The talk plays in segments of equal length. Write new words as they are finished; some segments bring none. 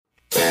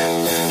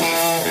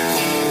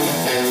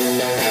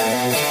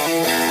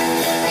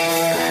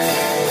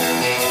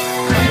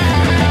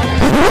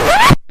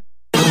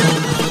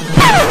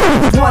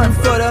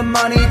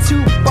money,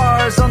 2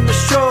 bars on the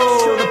show.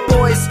 The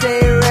boys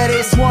stay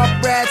ready,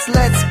 swamp rats,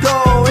 let's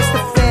go. It's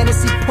the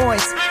fantasy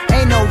points,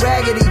 ain't no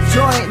raggedy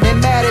joint. They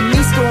mad at me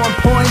scoring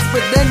points,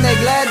 but then they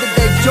glad that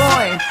they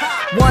join.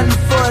 1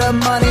 for the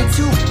money,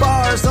 2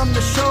 bars on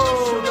the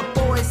show. The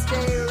boys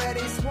stay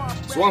ready,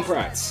 swamp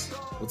rats.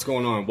 What's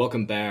going on?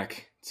 Welcome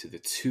back to the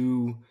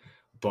 2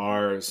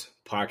 Bars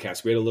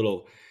podcast. We had a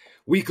little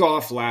week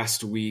off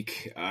last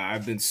week.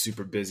 I've been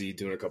super busy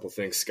doing a couple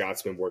things.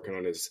 Scott's been working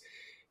on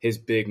his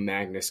big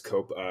Magnus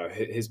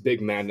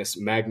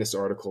Magnus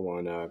article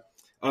on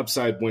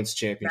Upside Wins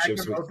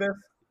Championships.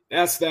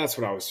 That's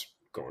what I was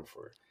going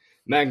for.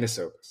 Magnus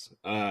Opus.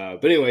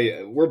 But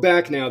anyway, we're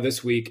back now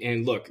this week,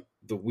 and look,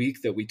 the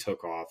week that we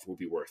took off will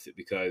be worth it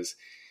because,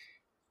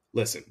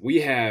 listen,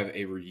 we have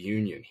a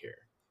reunion here.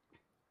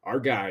 Our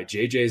guy,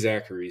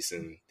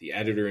 Zachariason, the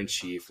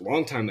editor-in-chief,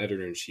 longtime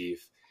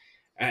editor-in-chief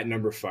at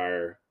Number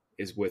Fire,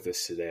 is with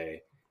us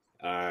today.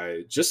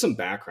 Just some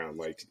background,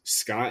 like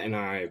Scott and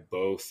I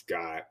both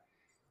got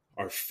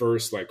our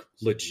first like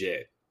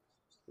legit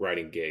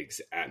writing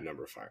gigs at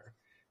Number Fire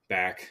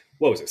back,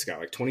 what was it, Scott,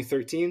 like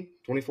 2013,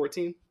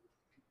 2014?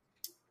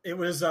 It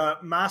was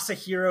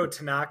Masahiro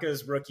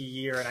Tanaka's rookie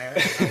year, and I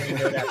only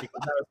know that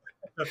because that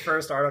was the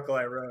first article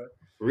I wrote.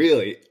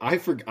 Really? I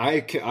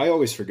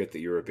always forget that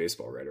you're a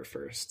baseball writer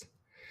first.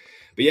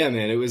 But yeah,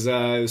 man, it was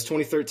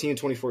 2013,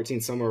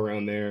 2014, somewhere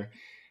around there.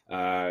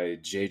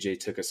 JJ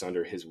took us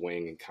under his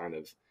wing and kind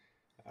of,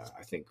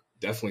 I think,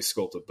 definitely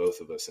sculpted both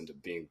of us into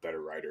being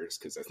better writers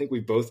because I think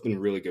we've both been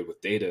really good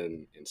with data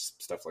and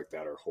stuff like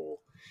that our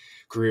whole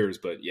careers.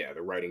 But yeah,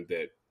 the writing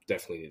bit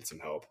definitely needed some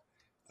help.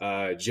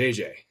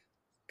 JJ,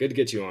 good to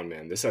get you on,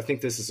 man. I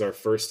think this is our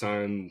first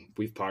time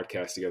we've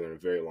podcasted together in a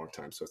very long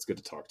time, so it's good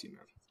to talk to you,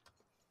 man.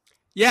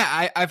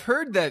 Yeah, I've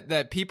heard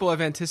that people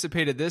have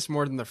anticipated this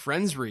more than the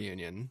Friends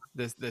reunion.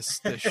 This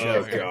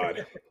show. Oh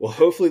God! Well,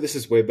 hopefully this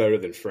is way better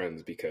than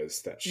Friends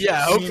because that show.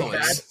 Yeah, hopefully.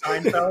 Bad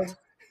Seinfeld.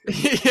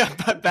 Yeah,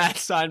 bad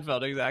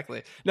Seinfeld,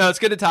 exactly. No, it's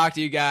good to talk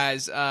to you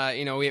guys.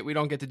 We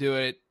don't get to do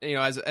it,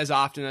 as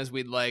often as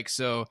we'd like.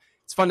 So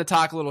it's fun to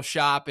talk a little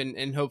shop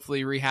and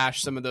hopefully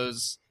rehash some of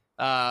those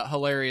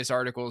hilarious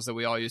articles that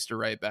we all used to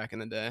write back in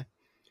the day.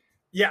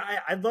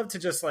 Yeah, I'd love to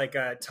just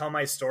tell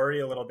my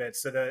story a little bit.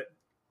 So that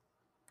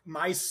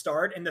my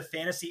start in the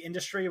fantasy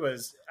industry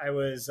was I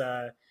was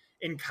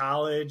in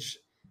college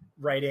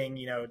writing,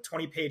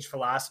 20-page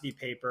philosophy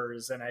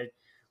papers, and I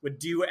would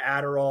do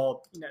Adderall,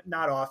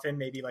 not often,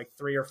 maybe like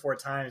 3 or 4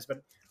 times.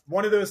 But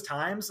one of those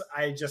times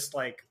I just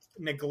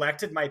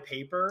neglected my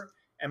paper,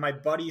 and my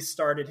buddy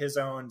started his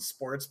own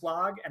sports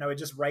blog, and I would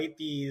just write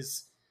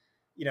these,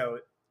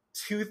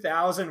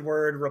 2,000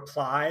 word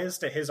replies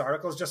to his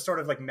articles, just sort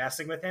of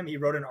messing with him. He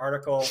wrote an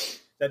article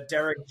that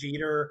Derek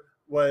Jeter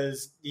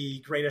was the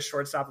greatest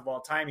shortstop of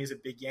all time. He's a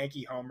big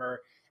Yankee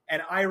homer.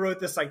 And I wrote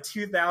this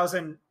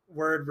 2,000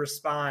 word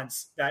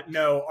response that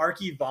no,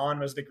 Archie Vaughn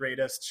was the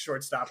greatest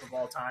shortstop of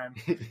all time.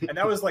 And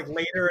that was later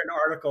an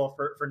article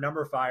for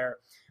Number Fire.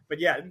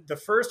 But yeah, the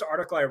first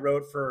article I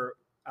wrote for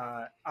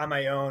on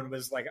my own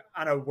was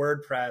on a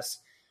WordPress.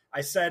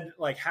 I said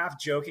half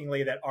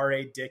jokingly that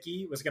R.A.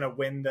 Dickey was going to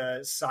win the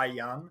Cy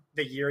Young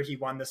the year he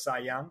won the Cy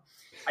Young.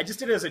 I just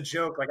did it as a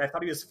joke. I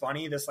thought he was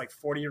funny, this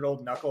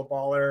 40-year-old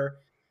knuckleballer.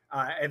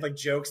 I had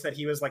jokes that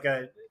he was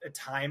a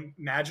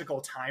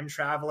magical time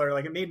traveler.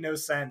 It made no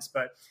sense,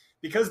 but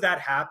because that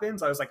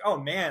happens, I was oh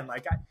man,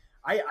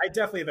 I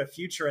definitely have a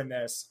future in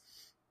this.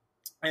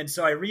 And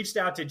so I reached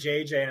out to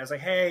JJ and I was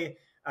hey,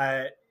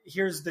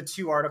 here's the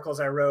 2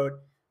 articles I wrote.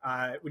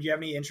 Would you have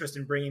any interest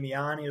in bringing me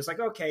on? He was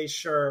okay,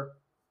 sure.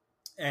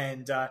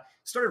 And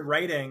started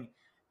writing,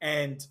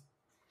 and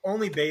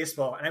only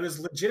baseball. And I was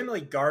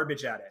legitimately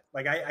garbage at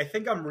it. I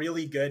think I'm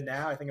really good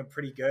now. I think I'm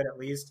pretty good at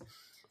least.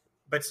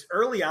 But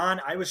early on,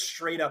 I was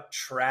straight up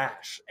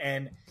trash.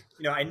 And,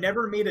 I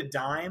never made a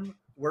dime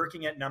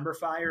working at Number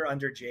Fire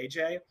under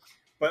JJ,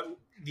 but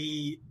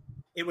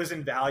it was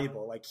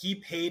invaluable. He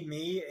paid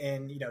me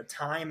in,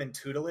 time and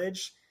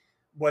tutelage,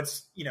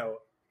 what's,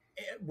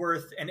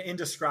 worth an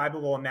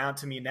indescribable amount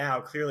to me now.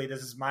 Clearly,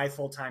 this is my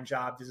full-time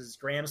job. This is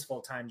Graham's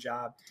full-time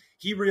job.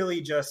 He really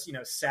just,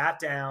 sat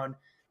down,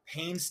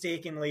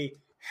 painstakingly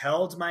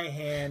held my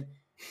hand,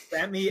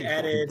 sent me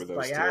edits,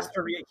 asked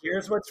to read,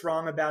 here's what's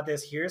wrong about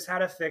this, here's how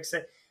to fix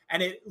it.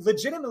 And it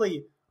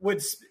legitimately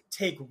would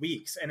take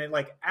weeks and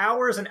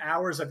hours and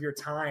hours of your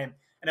time.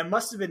 And it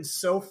must have been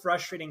so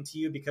frustrating to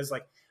you because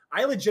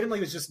I legitimately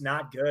was just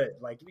not good.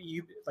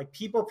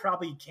 People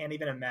probably can't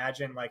even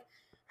imagine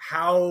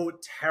how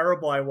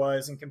terrible I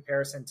was in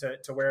comparison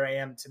to where I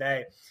am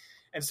today.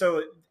 And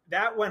so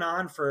that went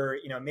on for,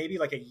 maybe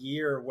a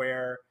year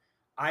where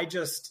I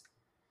just,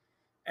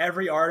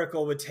 every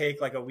article would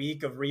take a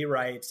week of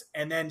rewrites.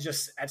 And then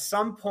just at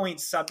some point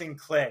something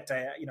clicked.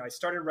 I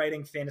started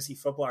writing fantasy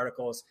football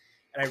articles,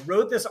 and I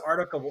wrote this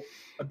article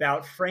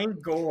about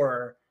Frank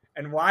Gore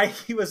and why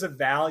he was a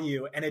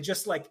value. And it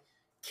just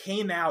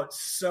came out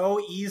so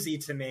easy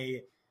to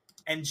me.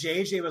 And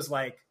JJ was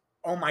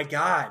oh my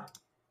God,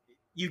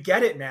 you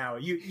get it now.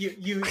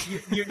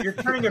 You're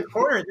turning a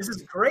corner. This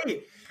is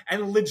great.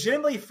 And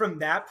legitimately from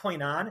that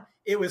point on,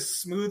 it was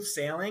smooth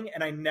sailing,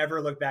 and I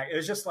never looked back. It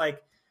was just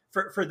like,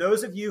 for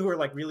those of you who are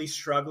like really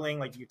struggling,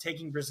 like you're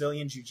taking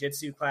Brazilian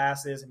jiu-jitsu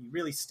classes and you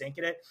really stink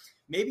at it,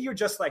 maybe you're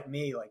just like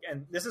me. Like,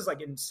 and this is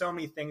like in so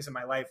many things in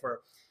my life where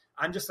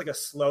I'm just like a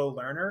slow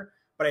learner,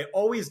 but I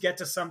always get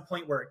to some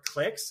point where it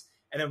clicks.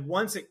 And then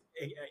once it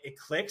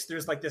clicks,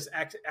 there's like this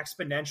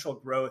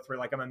exponential growth where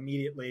like I'm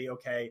immediately,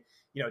 okay,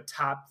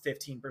 top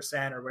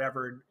 15% or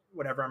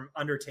whatever I'm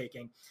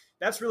undertaking.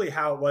 That's really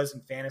how it was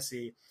in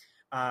fantasy.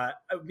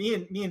 Me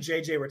and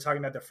JJ were talking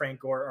about the Frank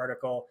Gore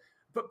article,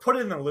 but put it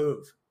in the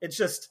Louvre. It's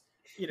just,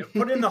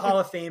 put it in the Hall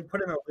of Fame,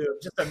 put it in the Louvre,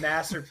 just a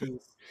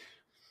masterpiece.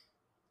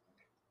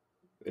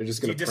 They're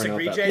just going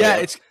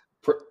to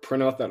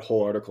print out that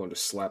whole article and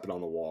just slap it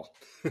on the wall.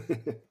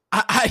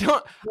 I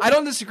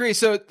don't disagree.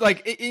 So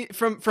like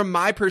from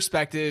my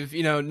perspective,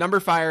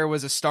 Numberfire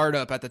was a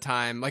startup at the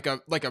time, like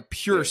a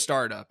pure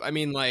startup. I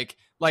mean, like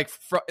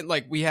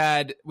we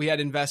had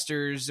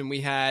investors, and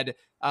we had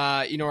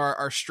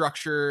our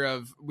structure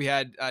of, we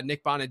had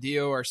Nick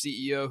Bonadio, our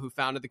CEO, who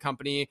founded the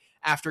company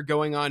after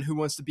going on Who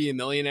Wants to Be a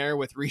Millionaire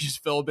with Regis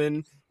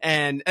Philbin.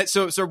 And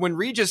so when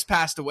Regis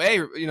passed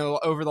away,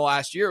 over the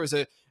last year,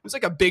 it was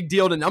like a big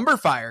deal to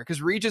Numberfire,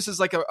 because Regis is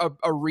like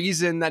a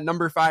reason that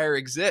Numberfire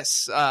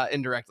exists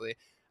indirectly.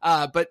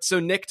 But so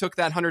Nick took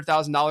that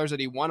 $100,000 that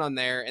he won on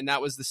there, and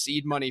that was the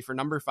seed money for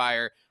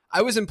Numberfire.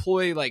 I was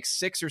employee like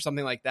 6 or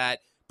something like that,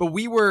 but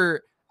we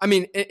were, I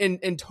mean,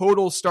 in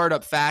total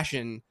startup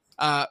fashion,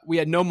 we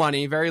had no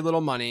money, very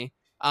little money.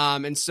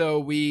 And so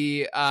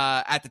we,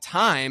 at the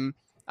time,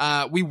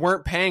 we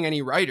weren't paying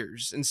any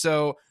writers. And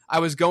so I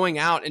was going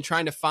out and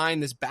trying to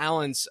find this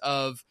balance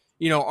of,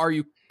 are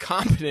you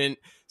competent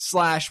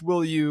 /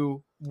 will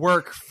you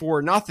work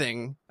for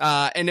nothing?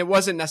 And it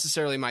wasn't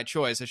necessarily my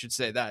choice. I should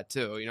say that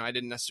too. I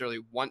didn't necessarily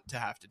want to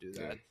have to do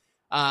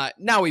that.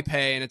 Now we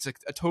pay, and it's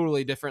a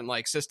totally different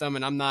like system.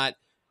 And I'm not,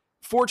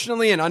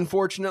 fortunately and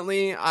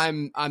unfortunately,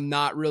 I'm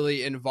not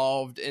really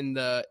involved in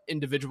the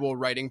individual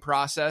writing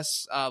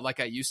process like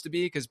I used to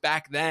be, because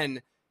back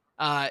then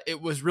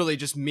it was really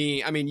just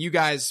me. I mean, you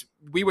guys,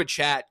 we would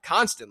chat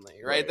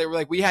constantly, right? They were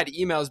like, we had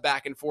emails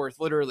back and forth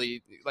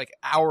literally like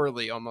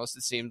hourly almost,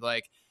 it seemed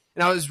like.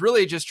 And I was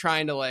really just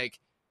trying to like,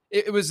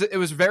 it was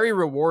very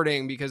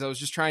rewarding, because I was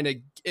just trying to,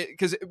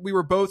 because we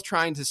were both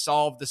trying to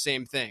solve the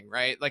same thing,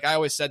 right? Like I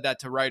always said that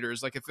to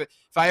writers, like if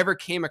I ever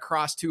came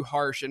across too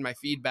harsh in my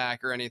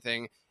feedback or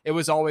anything, it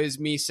was always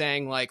me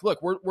saying like,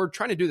 look, we're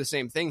trying to do the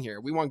same thing here.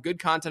 We want good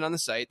content on the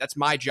site. That's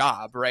my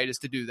job, right? Is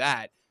to do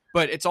that.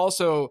 But it's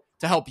also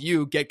to help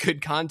you get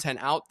good content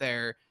out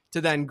there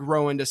to then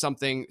grow into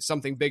something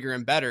bigger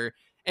and better.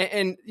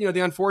 And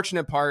the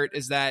unfortunate part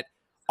is that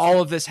all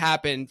of this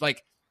happened.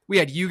 Like we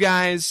had you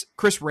guys,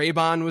 Chris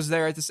Raybon was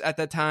there at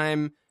that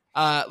time.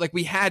 Like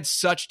we had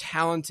such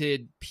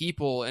talented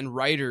people and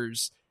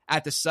writers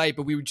at the site,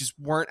 but we just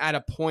weren't at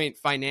a point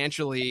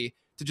financially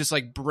to just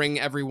like bring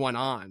everyone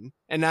on.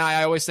 And now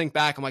I always think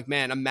back, I'm like,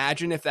 man,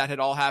 imagine if that had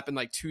all happened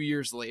like 2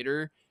 years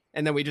later,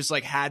 and then we just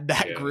like had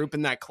that group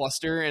and that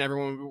cluster, and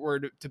everyone were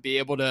to be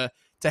able to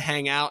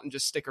hang out and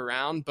just stick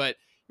around. But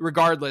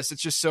regardless,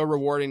 it's just so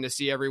rewarding to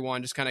see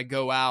everyone just kind of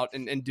go out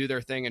and do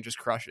their thing and just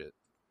crush it.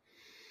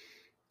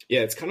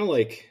 Yeah, it's kind of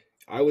like,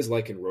 I was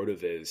liken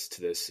RotoViz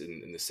to this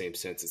in the same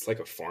sense. It's like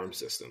a farm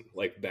system.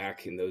 Like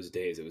back in those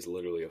days, it was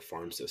literally a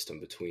farm system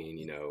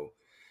between,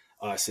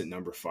 us at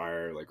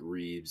Numberfire, like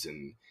Reeves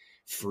and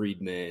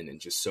Friedman,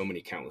 and just so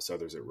many countless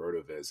others at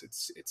RotoViz.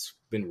 It's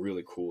been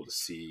really cool to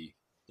see,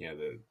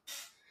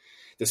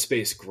 the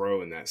space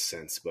grow in that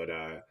sense. But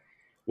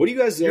what do you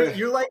guys?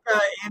 You're like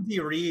Andy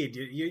Reid.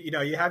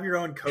 You have your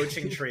own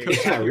coaching tree.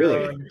 Yeah,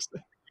 really.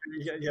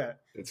 Yeah,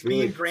 it's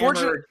really grammar.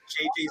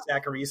 JJ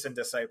Zachariason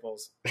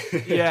disciples.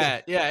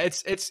 Yeah,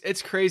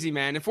 it's crazy,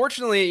 man.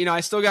 Unfortunately,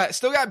 I still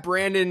got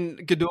Brandon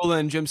Gadula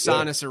and Jim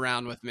Sonis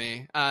around with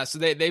me, so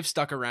they've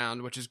stuck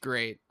around, which is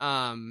great.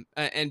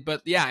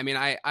 But yeah, I mean,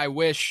 I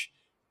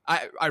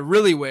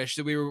really wish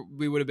that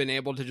we would have been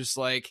able to just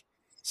like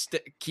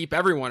keep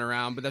everyone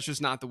around, but that's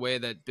just not the way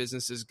that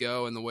businesses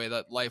go and the way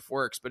that life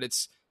works. But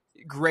it's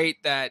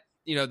great that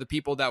the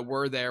people that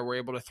were there were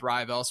able to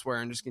thrive elsewhere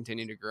and just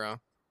continue to grow.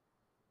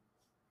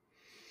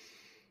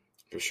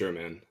 For sure,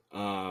 man.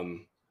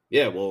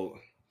 Yeah, well,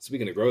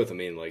 speaking of growth, I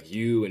mean, like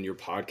you and your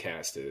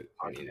podcast,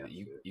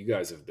 you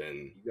guys have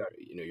been,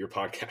 your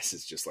podcast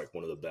is just like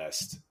one of the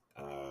best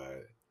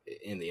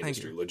in the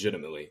industry,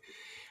 legitimately.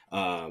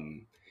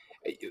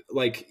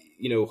 Like,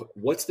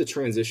 what's the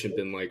transition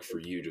been like for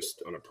you,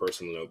 just on a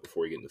personal note,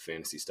 before we get into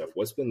fantasy stuff?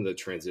 What's been the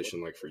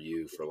transition like for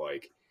you for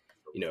like,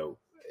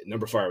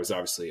 Numberfire was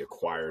obviously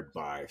acquired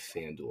by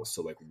FanDuel.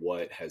 So like,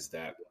 what has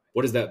that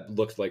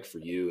looked like for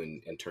you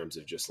in terms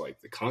of just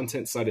like the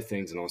content side of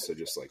things, and also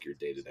just like your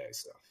day-to-day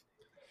stuff?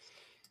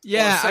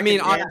 Yeah, I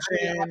mean,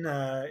 mansion,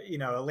 a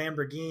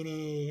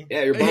Lamborghini.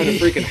 Yeah, you're buying a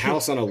freaking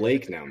house on a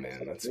lake now,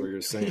 man. That's what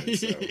you're saying.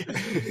 So.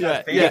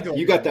 Yeah.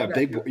 You got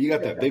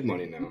that big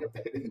money now.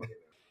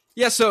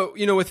 Yeah, so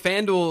with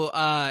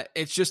FanDuel,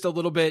 it's just a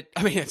little bit.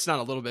 I mean, it's not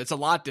a little bit; it's a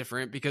lot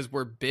different because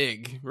we're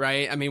big,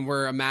 right? I mean,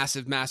 we're a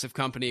massive, massive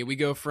company. We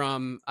go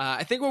from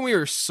I think when we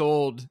were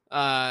sold,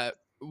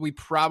 we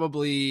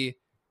probably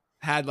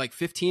had like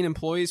 15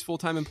 employees,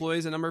 full-time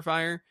employees at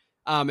NumberFire,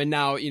 and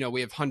now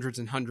we have hundreds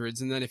and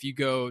hundreds. And then if you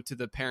go to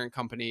the parent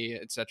company,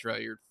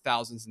 etc., you're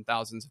thousands and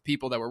thousands of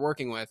people that we're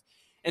working with,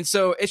 and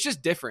so it's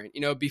just different.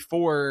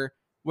 Before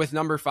with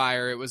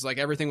NumberFire, it was like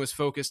everything was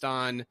focused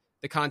on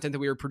the content that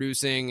we were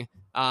producing.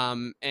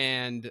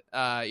 And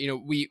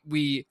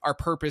our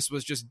purpose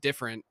was just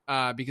different,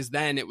 because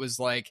then it was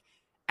like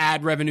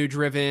ad revenue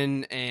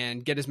driven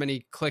and get as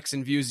many clicks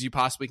and views as you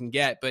possibly can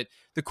get. But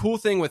the cool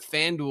thing with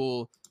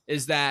FanDuel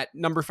is that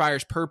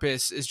NumberFire's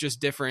purpose is just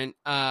different,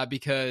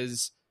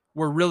 because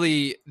we're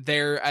really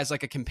there as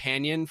like a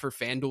companion for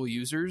FanDuel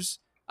users.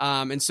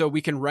 And so we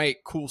can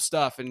write cool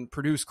stuff and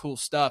produce cool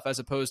stuff as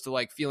opposed to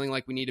like feeling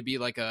like we need to be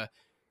like a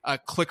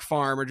click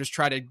farm or just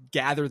try to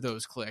gather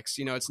those clicks.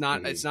 It's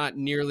not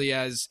nearly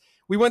as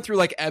we went through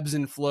like ebbs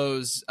and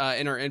flows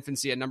in our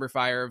infancy at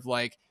NumberFire of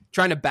like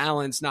trying to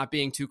balance not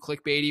being too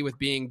clickbaity with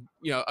being,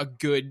 a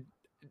good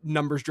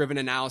numbers driven,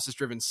 analysis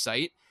driven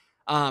site.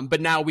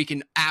 But now we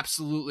can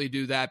absolutely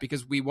do that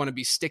because we want to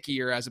be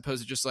stickier as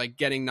opposed to just like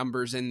getting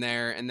numbers in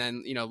there and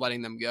then,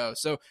 letting them go.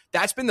 So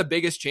that's been the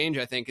biggest change,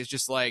 I think, is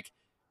just like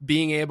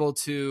being able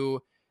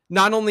to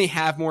not only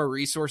have more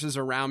resources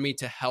around me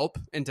to help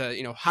and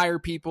to, hire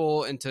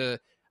people and to,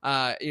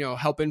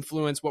 help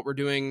influence what we're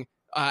doing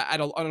on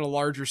a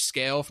larger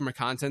scale from a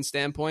content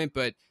standpoint,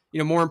 but,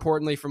 more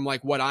importantly from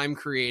like what I'm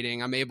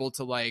creating, I'm able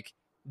to like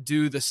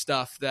do the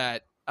stuff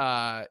that,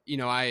 I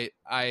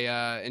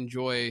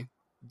enjoy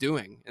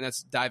doing. And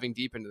that's diving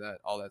deep into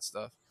all that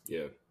stuff.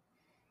 Yeah.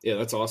 Yeah.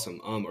 That's awesome.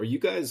 Are you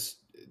guys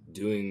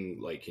doing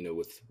like,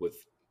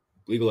 with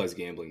legalized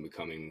gambling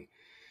becoming,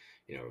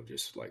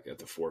 just like at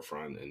the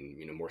forefront and,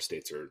 more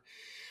states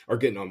are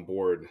getting on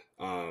board.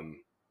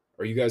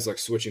 Are you guys like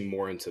switching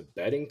more into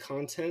betting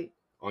content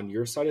on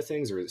your side of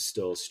things, or is it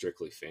still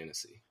strictly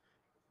fantasy?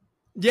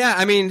 Yeah,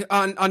 I mean,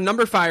 on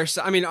NumberFire,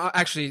 I mean,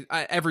 actually,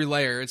 every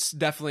layer, it's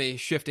definitely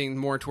shifting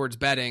more towards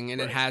betting, and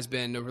right. It has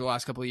been over the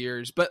last couple of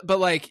years. But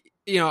like,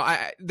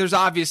 there's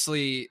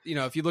obviously,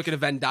 if you look at a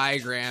Venn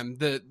diagram,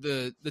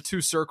 the two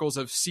circles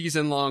of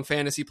season long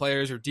fantasy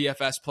players or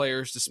DFS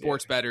players to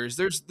sports bettors,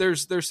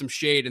 there's some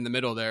shade in the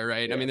middle there,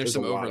 right? Yeah, I mean, there's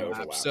some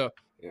overlap. So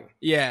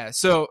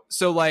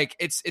so like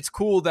it's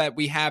cool that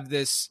we have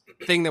this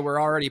thing that we're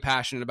already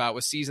passionate about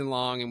with season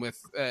long and with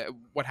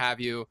what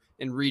have you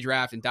in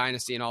redraft and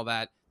dynasty and all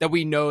that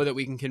we know that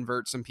we can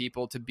convert some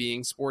people to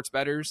being sports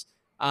bettors.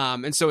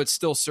 And so it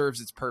still serves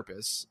its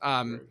purpose.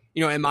 I'm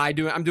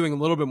doing a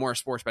little bit more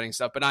sports betting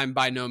stuff, but I'm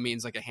by no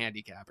means like a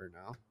handicapper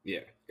now.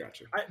 Yeah.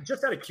 Gotcha.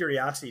 Just out of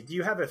curiosity, do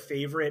you have a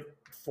favorite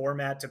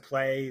format to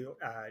play?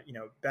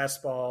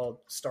 Best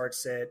ball, start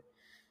sit,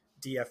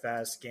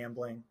 DFS,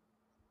 gambling?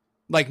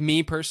 Like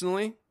me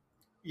personally?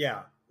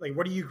 Yeah. Like,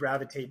 what do you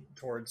gravitate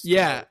towards?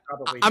 Yeah.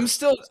 I'm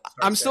still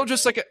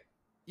just like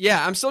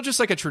I'm still just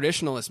like a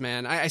traditionalist,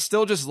 man. I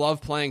still just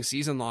love playing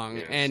season long.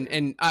 Yeah,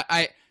 and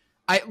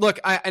I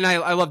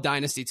love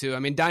Dynasty too. I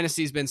mean,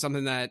 Dynasty's been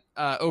something that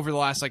over the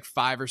last like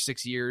 5 or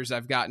 6 years,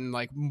 I've gotten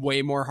like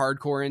way more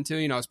hardcore into.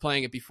 I was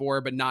playing it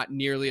before, but not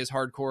nearly as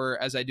hardcore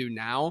as I do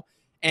now.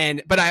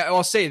 But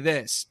I'll say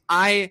this,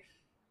 I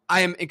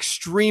am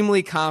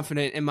extremely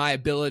confident in my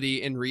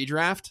ability in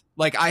redraft.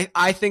 Like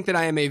I think that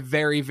I am a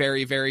very,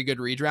 very, very good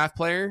redraft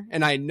player.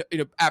 And I,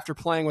 after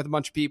playing with a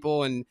bunch of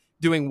people and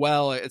doing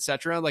well,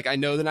 etc., like I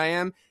know that I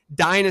am.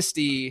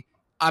 Dynasty,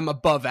 I'm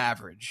above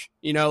average.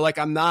 Like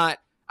I'm not.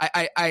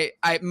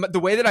 The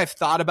way that I've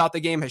thought about the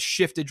game has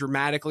shifted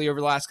dramatically over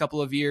the last couple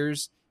of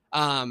years.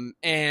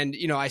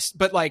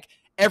 But like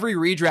every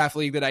redraft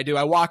league that I do,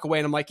 I walk away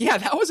and I'm like, yeah,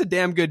 that was a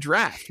damn good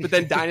draft. But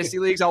then dynasty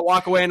leagues, I'll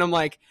walk away and I'm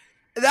like,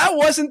 that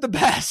wasn't the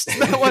best.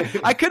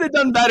 I could have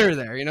done better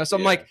there, So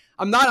I'm like,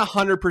 I'm not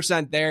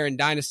 100% there in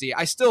dynasty.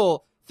 I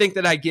still think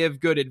that I give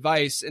good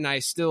advice, and I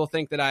still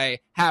think that I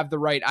have the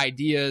right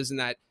ideas, and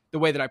that the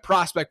way that I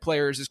prospect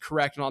players is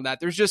correct and all that.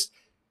 There's just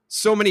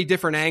so many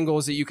different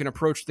angles that you can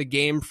approach the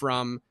game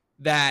from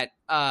that,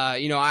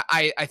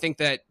 I think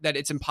that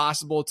it's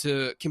impossible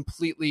to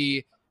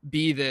completely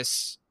be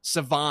this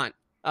savant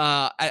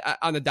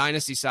on the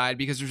dynasty side,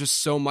 because there's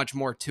just so much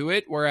more to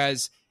it.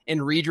 Whereas in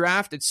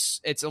redraft,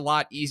 it's a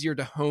lot easier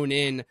to hone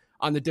in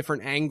on the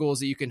different angles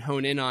that you can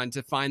hone in on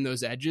to find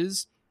those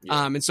edges.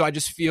 Yeah. And so I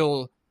just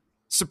feel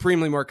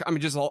supremely more.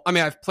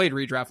 I've played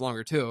redraft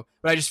longer too,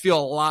 but I just feel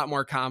a lot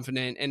more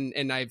confident,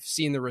 and I've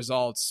seen the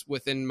results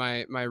within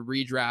my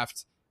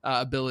redraft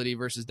ability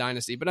versus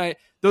dynasty. But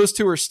those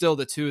two are still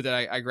the two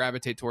that I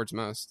gravitate towards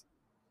most.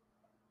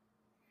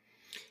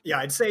 Yeah,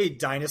 I'd say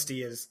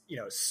dynasty is,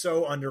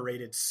 so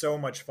underrated, so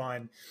much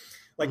fun.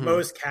 Like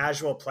most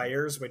casual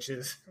players, which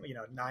is,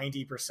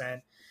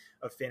 90%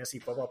 of fantasy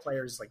football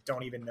players, like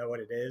don't even know what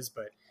it is,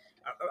 but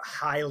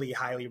highly,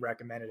 highly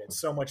recommended. It's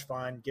so much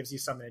fun, gives you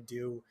something to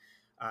do,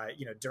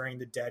 during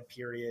the dead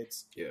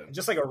periods. Yeah. And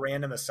just like a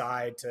random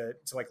aside to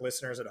like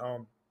listeners at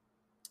home,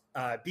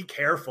 be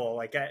careful.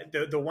 Like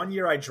the 1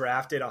 year I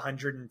drafted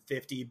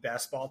 150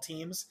 best ball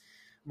teams,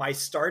 my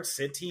start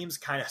sit teams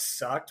kind of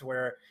sucked,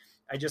 where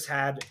I just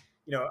had,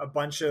 a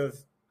bunch of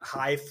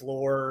high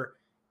floor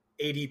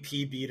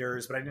ADP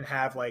beaters, but I didn't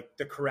have like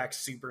the correct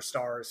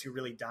superstars who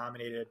really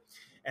dominated.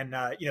 And,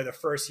 the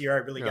first year I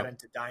really got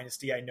into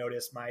Dynasty, I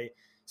noticed my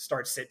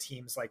start sit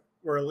teams like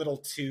were a little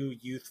too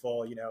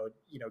youthful,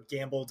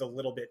 gambled a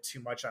little bit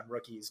too much on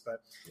rookies.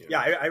 But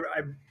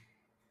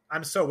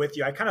I'm so with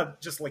you. I kind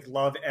of just like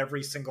love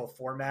every single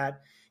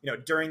format.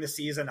 During the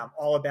season, I'm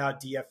all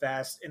about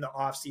DFS. In the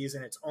off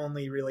season, it's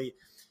only really,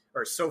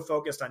 or so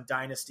focused on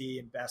Dynasty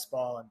and best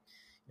ball. And,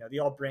 they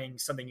all bring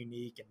something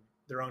unique and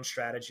their own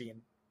strategy,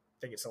 and I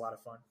think it's a lot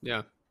of fun.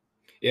 Yeah.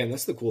 Yeah. And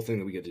that's the cool thing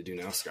that we get to do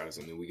now, Scott.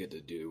 I mean, we get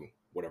to do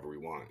whatever we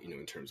want,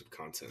 in terms of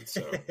content.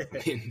 So,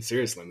 I mean,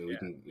 seriously,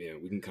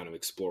 we can kind of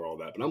explore all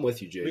that, but I'm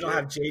with you, JJ. We don't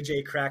have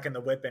JJ cracking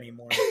the whip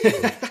anymore.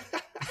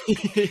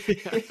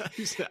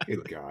 Exactly.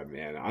 Good God,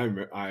 man.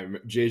 I'm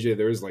JJ.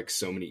 There's like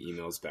so many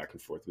emails back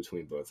and forth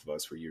between both of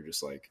us where you're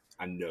just like,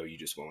 I know you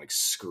just want to like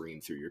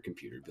scream through your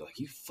computer and be like,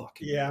 you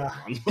fucking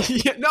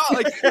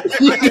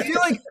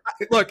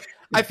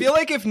I feel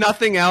like if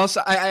nothing else,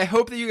 I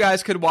hope that you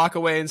guys could walk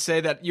away and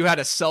say that you had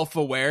a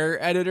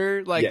self-aware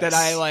editor,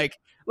 that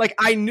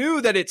I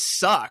knew that it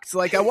sucked.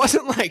 Like I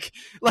wasn't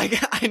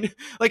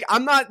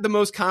I'm not the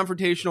most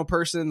confrontational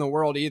person in the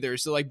world either.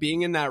 So like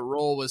being in that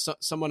role was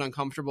somewhat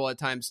uncomfortable at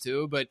times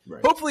too, but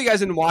hopefully you guys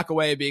didn't walk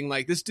away being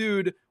like, this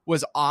dude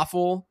was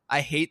awful.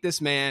 I hate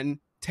this man.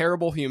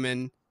 Terrible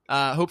human.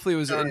 Hopefully it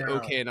was an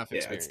okay enough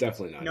experience. Yeah, it's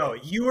definitely not. No,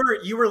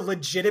 you were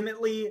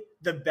legitimately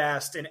the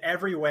best in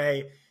every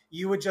way.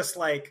 You would just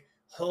like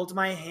hold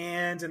my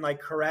hand and like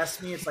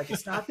caress me. It's like,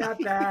 it's not that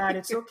bad.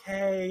 It's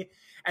okay.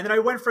 And then I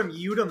went from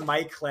you to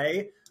Mike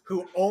Clay,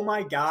 who, oh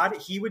my God,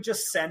 he would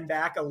just send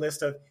back a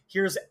list of,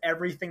 here's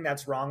everything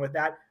that's wrong with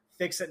that.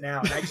 Fix it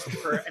now. And I just,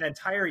 for an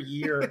entire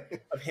year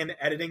of him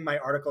editing my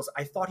articles,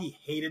 I thought he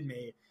hated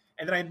me.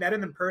 And then I met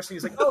him in person.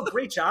 He's like, oh,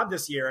 great job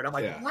this year. And I'm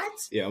like, what?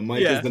 Yeah,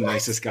 Mike is the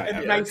nicest guy ever.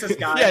 The nicest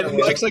guy. Yeah,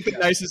 Mike's like the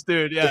nicest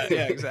dude. Yeah,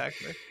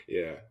 exactly.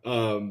 Yeah.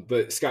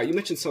 But Scott, you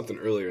mentioned something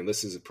earlier, and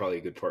this is probably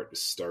a good part to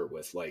start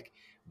with. Like,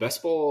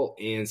 best ball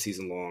and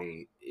season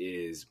long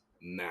is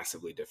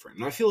massively different.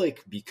 And I feel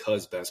like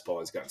because best ball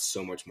has gotten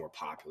so much more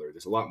popular,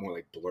 there's a lot more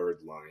like blurred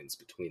lines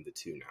between the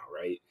two now,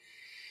 right?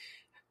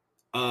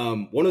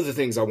 One of the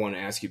things I want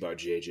to ask you about,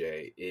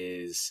 JJ,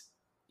 is,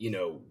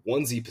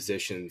 onesie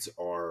positions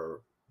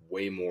are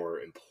way more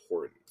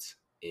important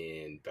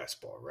in best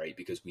ball, right?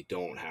 Because we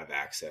don't have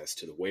access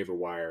to the waiver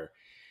wire.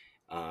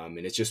 And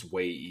it's just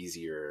way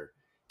easier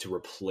to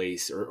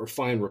replace or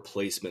find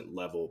replacement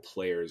level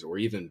players, or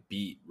even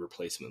beat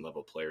replacement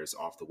level players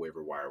off the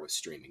waiver wire with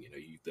streaming.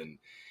 You've been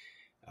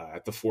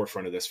at the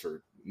forefront of this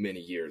for many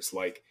years.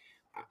 Like,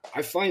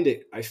 I find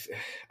it,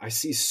 I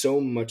see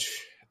so much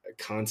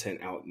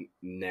content out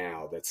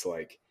now that's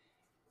like,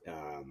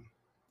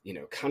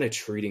 kind of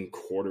treating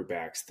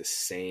quarterbacks the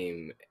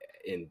same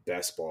in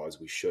best ball as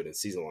we should in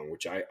season long,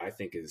 which I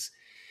think is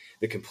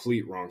the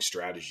complete wrong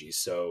strategy.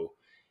 So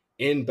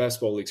in best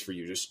ball leagues for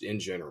you, just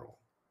in general,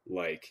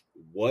 like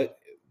what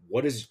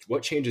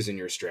changes in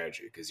your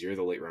strategy? Because you're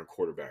the late round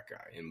quarterback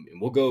guy, and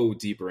we'll go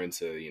deeper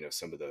into,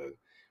 some of the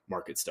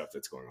market stuff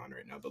that's going on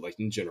right now. But like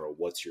in general,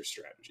 what's your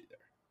strategy there?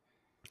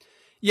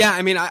 Yeah,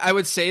 I mean, I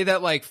would say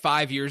that like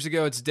 5 years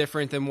ago, it's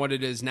different than what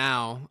it is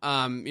now.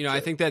 Sure. I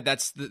think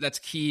that's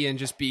key in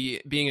just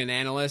being an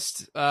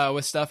analyst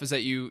with stuff, is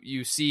that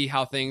you see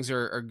how things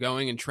are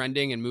going and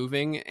trending and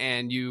moving,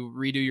 and you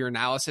redo your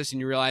analysis and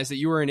you realize that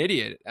you were an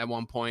idiot at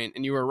one point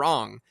and you were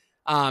wrong.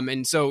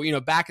 And so,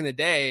 back in the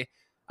day,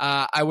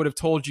 I would have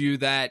told you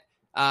that,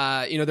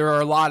 there are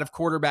a lot of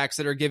quarterbacks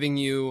that are giving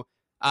you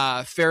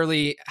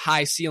fairly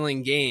high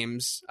ceiling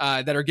games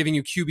that are giving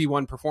you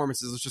QB1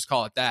 performances. Let's just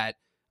call it that.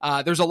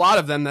 There's a lot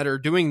of them that are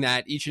doing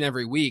that each and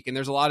every week. And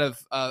there's a lot of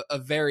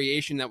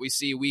variation that we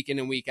see week in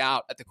and week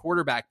out at the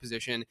quarterback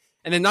position.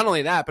 And then not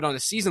only that, but on a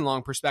season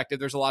long perspective,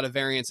 there's a lot of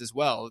variance as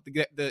well.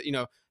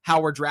 The how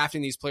we're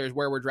drafting these players,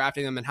 where we're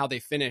drafting them, and how they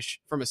finish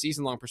from a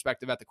season long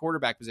perspective at the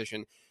quarterback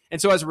position.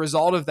 And so as a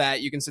result of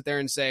that, you can sit there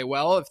and say,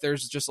 well, if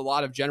there's just a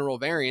lot of general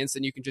variance,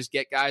 then you can just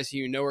get guys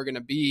who are going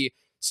to be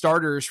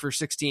starters for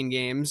 16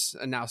 games,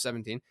 and now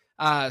 17,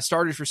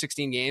 starters for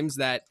 16 games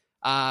that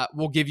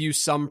will give you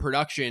some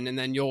production, and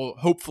then you'll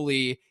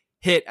hopefully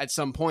hit at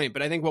some point.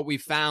 But I think what we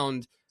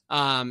found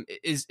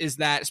is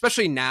that,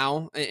 especially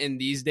now in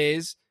these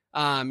days,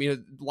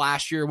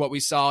 last year, what we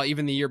saw,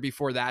 even the year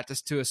before that,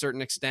 just to a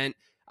certain extent,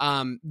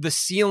 the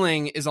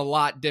ceiling is a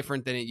lot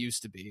different than it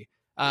used to be.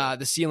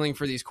 The ceiling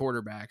for these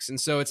quarterbacks. And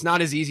so it's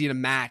not as easy to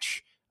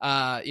match,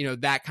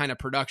 that kind of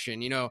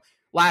production.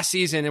 Last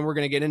season, and we're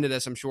going to get into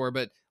this, I'm sure,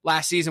 but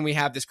last season we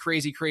have this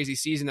crazy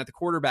season at the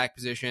quarterback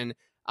position.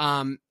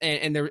 And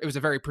it was a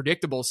very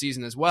predictable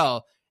season as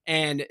well.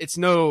 And it's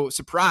no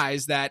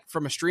surprise that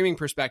from a streaming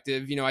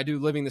perspective, I do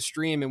Living the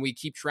Stream, and we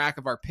keep track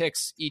of our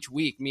picks each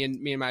week. Me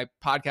and my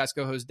podcast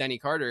co-host, Denny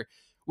Carter,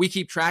 we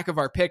keep track of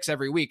our picks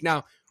every week.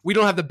 Now, we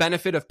don't have the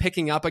benefit of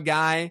picking up a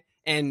guy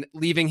and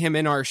leaving him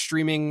in our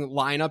streaming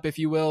lineup, if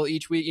you will,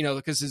 each week,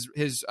 because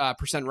his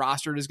percent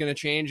rostered is going to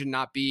change and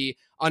not be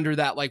under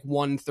that like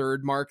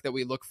 1/3 mark that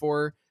we look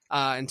for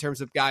in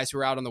terms of guys who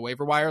are out on the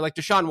waiver wire. Like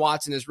Deshaun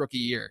Watson his rookie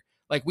year.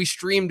 Like we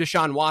streamed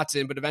Deshaun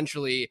Watson, but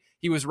eventually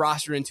he was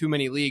rostered in too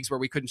many leagues where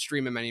we couldn't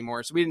stream him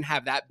anymore. So we didn't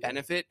have that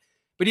benefit.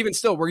 But even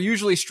still, we're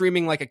usually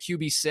streaming like a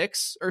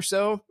QB6 or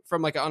so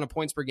from like on a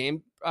points per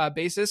game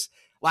basis.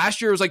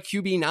 Last year it was like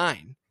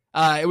QB9.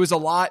 It was a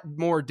lot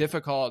more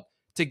difficult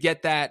to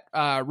get that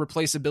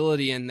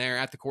replaceability in there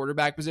at the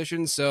quarterback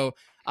position. So,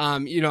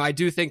 I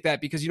do think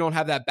that because you don't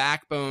have that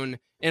backbone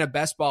in a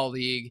best ball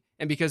league,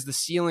 and because the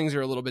ceilings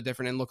are a little bit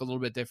different and look a little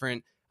bit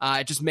different,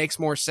 it just makes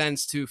more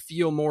sense to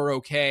feel more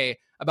okay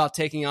about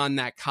taking on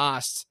that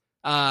cost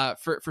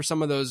for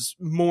some of those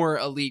more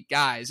elite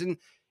guys. And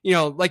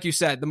like you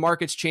said, the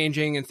market's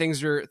changing and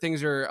things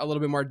are a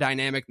little bit more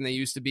dynamic than they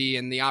used to be.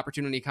 And the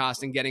opportunity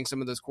cost in getting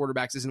some of those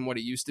quarterbacks isn't what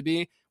it used to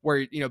be,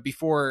 where,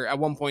 before at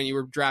one point you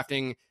were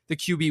drafting the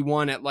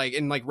QB1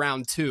 in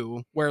round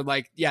 2, where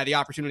the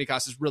opportunity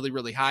cost is really,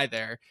 really high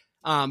there.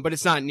 But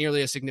it's not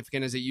nearly as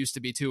significant as it used to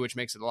be too, which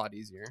makes it a lot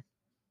easier.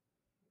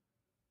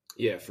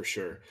 Yeah, for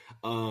sure.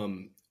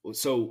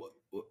 So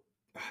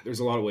there's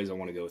a lot of ways I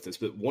want to go with this,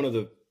 but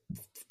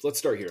let's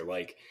start here.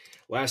 Like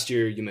last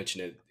year, you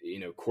mentioned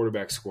it,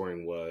 quarterback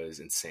scoring was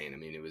insane. I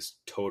mean, it was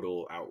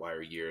total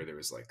outlier year. There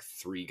was like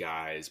 3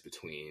 guys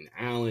between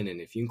Allen,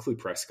 and if you include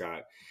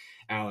Prescott,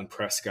 Allen,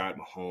 Prescott,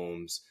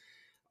 Mahomes,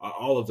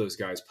 all of those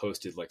guys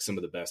posted like some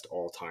of the best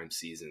all-time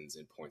seasons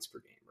in points per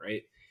game,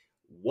 right?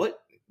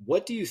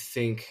 What do you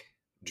think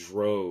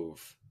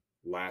drove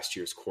last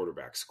year's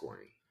quarterback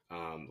scoring?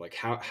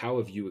 How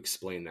have you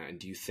explained that? And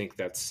do you think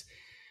that's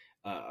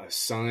a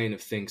sign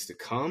of things to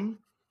come,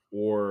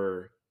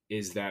 or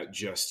is that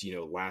just,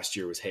 last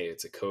year was, hey,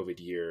 it's a COVID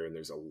year and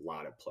there's a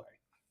lot at play?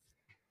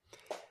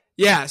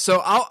 Yeah.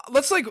 So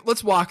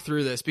let's walk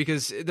through this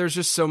because there's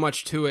just so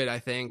much to it. I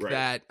think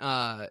that,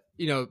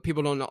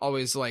 people don't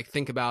always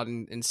think about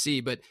and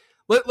see, but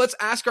let's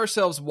ask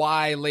ourselves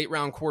why late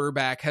round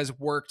quarterback has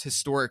worked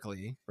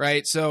historically.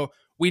 Right. So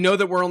we know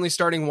that we're only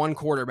starting one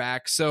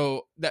quarterback.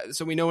 So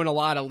we know in a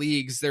lot of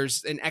leagues,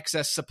 there's an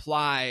excess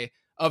supply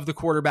of the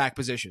quarterback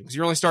position because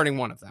you're only starting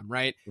one of them,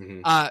 right?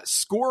 Mm-hmm.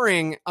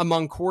 Scoring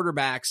among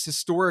quarterbacks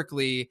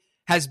historically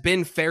has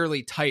been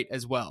fairly tight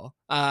as well.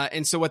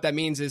 And so what that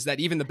means is that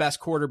even the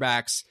best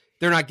quarterbacks,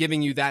 they're not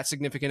giving you that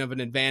significant of an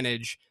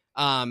advantage,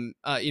 over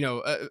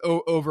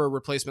a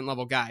replacement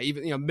level guy.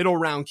 Even, middle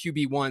round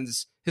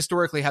QB1s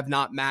historically have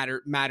not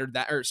middling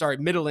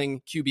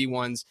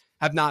QB1s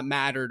have not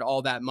mattered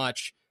all that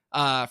much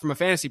from a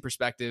fantasy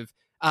perspective.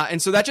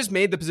 And so that just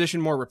made the position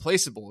more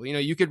replaceable.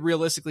 You could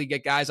realistically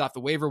get guys off the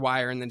waiver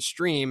wire and then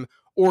stream,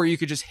 or you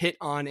could just hit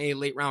on a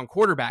late round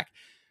quarterback.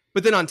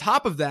 But then on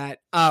top of that,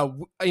 I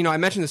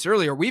mentioned this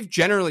earlier, we've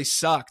generally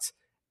sucked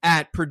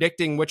at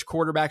predicting which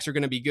quarterbacks are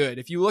going to be good.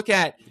 If you look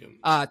at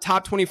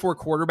top 24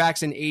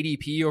 quarterbacks in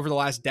ADP over the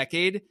last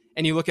decade,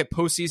 and you look at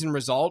postseason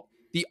result,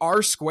 the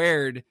R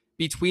squared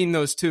between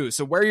those two,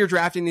 so where you're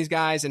drafting these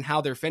guys and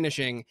how they're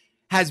finishing,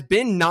 has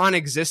been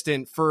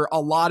non-existent for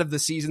a lot of the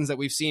seasons that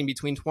we've seen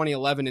between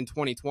 2011 and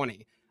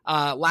 2020.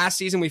 Last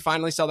season, we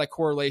finally saw that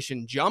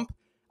correlation jump,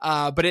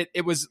 but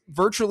it was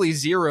virtually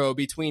zero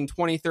between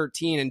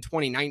 2013 and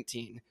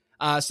 2019.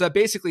 So that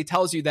basically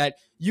tells you that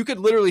you could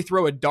literally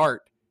throw a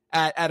dart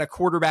at a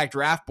quarterback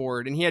draft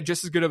board, and he had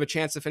just as good of a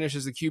chance to finish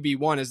as the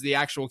QB1 as the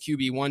actual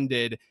QB1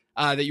 did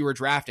that you were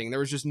drafting. There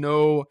was just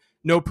no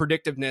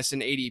predictiveness in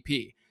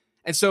ADP.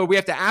 And so we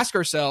have to ask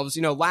ourselves,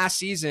 last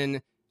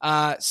season,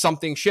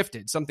 something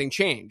shifted, something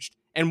changed.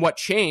 And what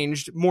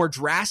changed more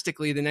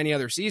drastically than any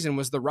other season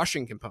was the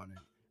rushing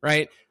component,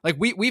 right? Like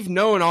we've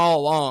known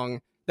all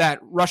along that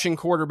rushing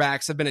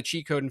quarterbacks have been a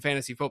cheat code in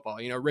fantasy football.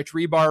 Rich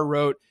Rebar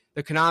wrote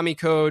the Konami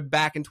code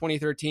back in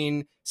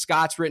 2013.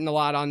 Scott's written a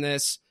lot on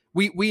this.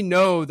 We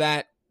know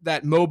that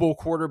mobile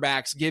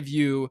quarterbacks give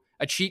you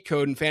a cheat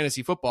code in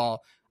fantasy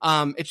football.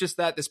 It's just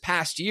that this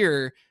past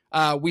year,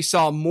 we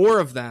saw more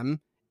of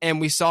them, and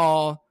we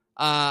saw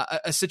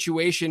a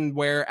situation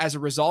where, as a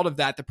result of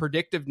that, the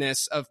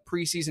predictiveness of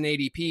preseason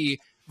ADP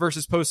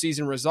versus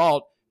postseason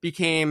result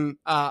became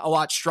a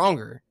lot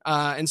stronger.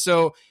 And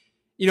so,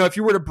 if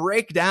you were to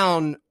break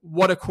down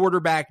what a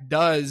quarterback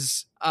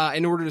does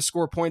in order to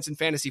score points in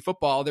fantasy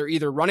football, they're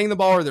either running the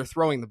ball or they're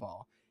throwing the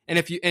ball. And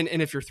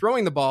if you're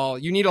throwing the ball,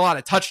 you need a lot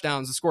of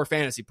touchdowns to score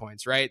fantasy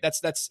points, right?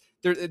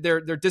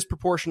 They're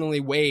disproportionately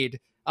weighed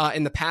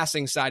in the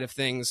passing side of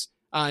things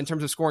in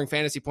terms of scoring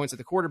fantasy points at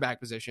the quarterback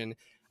position.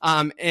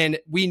 And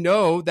we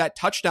know that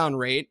touchdowns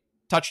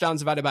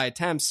divided by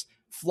attempts,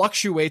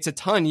 fluctuates a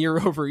ton year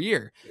over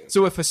year. Yeah.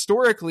 So if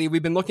historically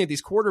we've been looking at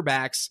these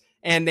quarterbacks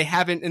and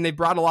they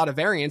brought a lot of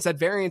variance, that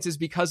variance is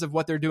because of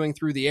what they're doing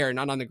through the air,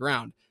 not on the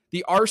ground.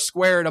 The R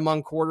squared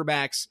among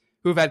quarterbacks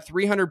who have had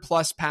 300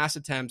 plus pass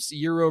attempts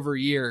year over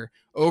year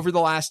over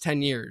the last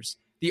 10 years,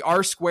 the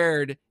R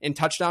squared in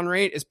touchdown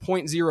rate is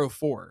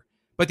 0.04.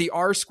 But the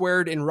R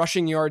squared in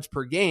rushing yards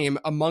per game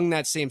among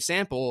that same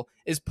sample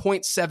is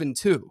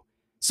 0.72.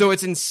 So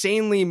it's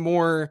insanely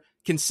more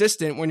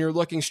consistent when you're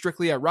looking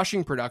strictly at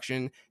rushing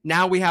production.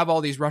 Now we have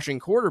all these rushing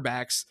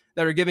quarterbacks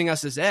that are giving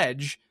us this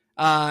edge.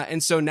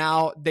 And so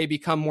now they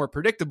become more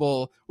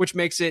predictable, which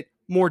makes it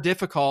more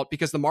difficult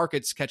because the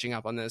market's catching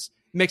up on this.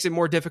 It makes it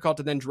more difficult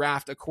to then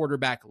draft a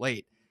quarterback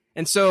late.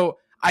 And so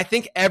I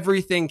think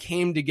everything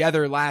came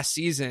together last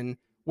season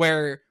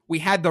where we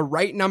had the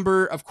right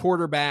number of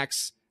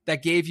quarterbacks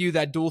that gave you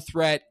that dual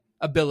threat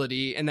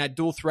ability and that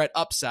dual threat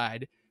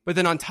upside. But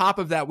then on top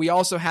of that, we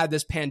also had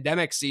this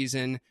pandemic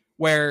season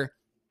where,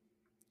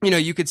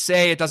 you could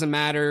say it doesn't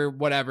matter,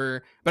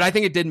 whatever, but I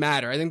think it did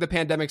matter. I think the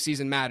pandemic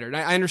season mattered.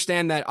 I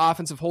understand that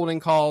offensive holding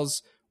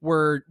calls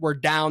were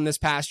down this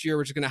past year,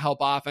 which is going to help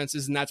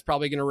offenses, and that's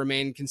probably going to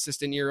remain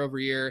consistent year over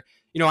year.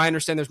 I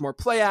understand there's more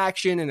play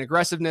action and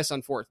aggressiveness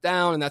on fourth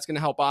down, and that's going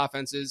to help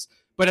offenses.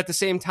 But at the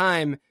same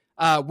time,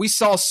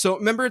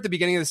 remember at the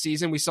beginning of the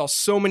season, we saw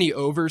so many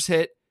overs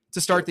hit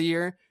to start the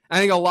year. I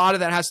think a lot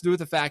of that has to do with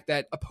the fact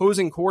that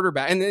opposing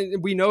quarterback,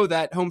 and we know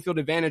that home field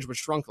advantage was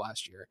shrunk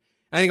last year.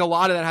 I think a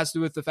lot of that has to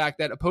do with the fact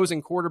that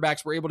opposing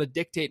quarterbacks were able to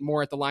dictate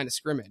more at the line of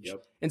scrimmage.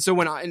 Yep. And so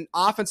and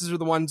offenses are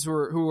the ones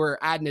who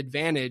are at an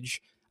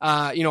advantage,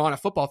 on a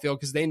football field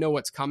because they know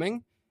what's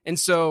coming. And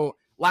so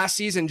last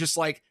season, just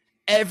like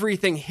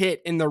everything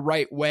hit in the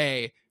right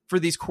way for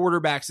these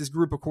quarterbacks, this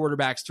group of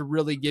quarterbacks to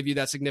really give you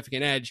that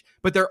significant edge.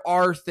 But there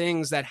are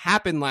things that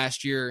happened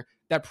last year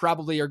that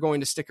probably are going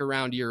to stick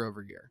around year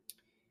over year.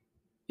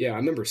 Yeah, I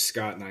remember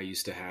Scott and I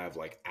used to have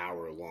like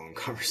hour-long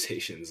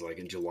conversations like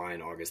in July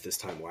and August this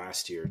time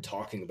last year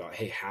talking about,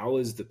 hey, how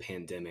is the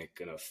pandemic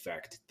going to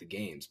affect the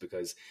games?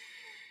 Because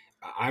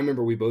I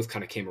remember we both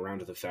kind of came around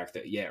to the fact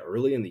that,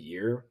 early in the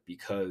year,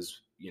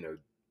 because,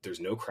 there's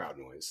no crowd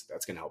noise,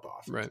 that's going to help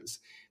offenses.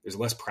 Right. There's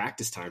less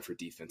practice time for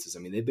defenses. I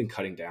mean, they've been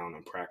cutting down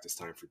on practice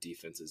time for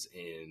defenses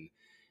in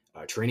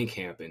training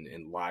camp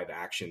and live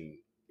action,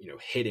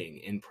 hitting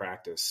in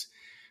practice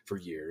for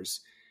years.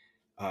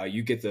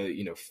 You get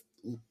the,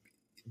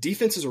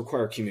 defenses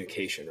require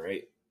communication,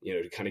 right?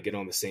 To kind of get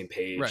on the same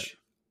page.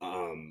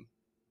 Right.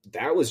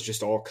 That was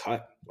just all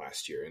cut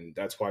last year. And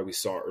that's why we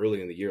saw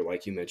early in the year,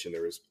 like you mentioned,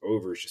 there was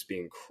overs just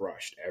being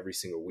crushed every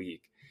single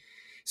week,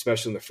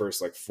 especially in the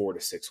first 4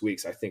 to 6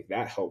 weeks. I think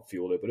that helped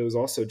fuel it, but it was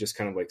also just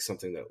kind of like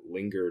something that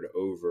lingered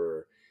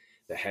over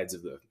the heads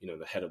of the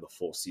head of the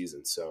full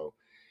season. So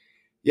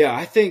yeah,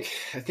 I think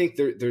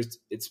there's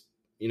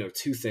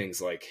two things.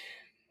 Like,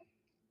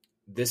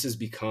 this has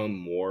become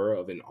more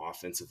of an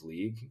offensive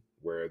league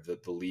where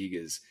the league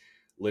is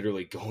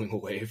literally going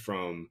away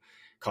from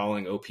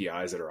calling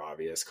OPIs that are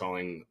obvious,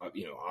 calling,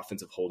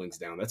 offensive holdings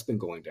down. That's been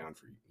going down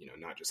for,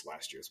 not just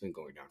last year. It's been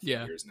going down for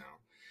years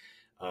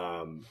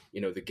now.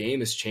 The game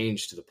has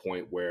changed to the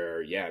point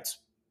where,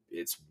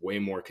 it's way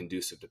more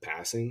conducive to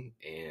passing,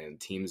 and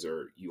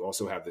you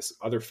also have this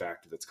other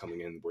factor that's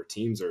coming in where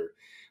teams are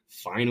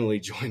finally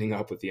joining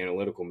up with the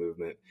analytical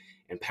movement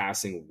and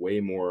passing way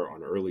more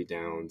on early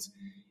downs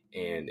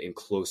and in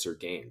closer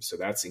games. So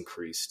that's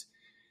increased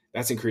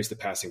the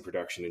passing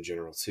production in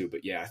general too.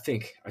 But I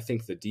think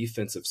the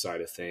defensive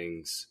side of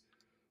things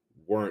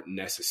wasn't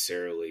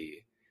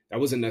necessarily,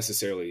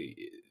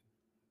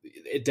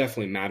 it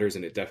definitely matters.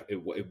 And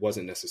it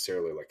wasn't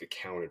necessarily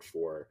accounted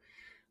for,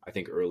 I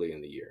think, early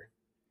in the year.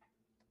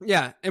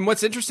 Yeah. And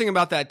what's interesting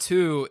about that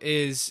too,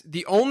 is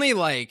the only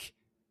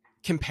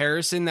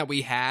comparison that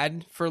we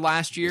had for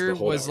last year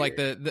was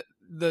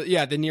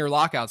the near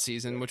lockout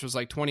season, which was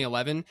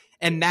 2011.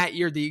 And that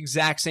year, the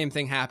exact same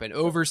thing happened.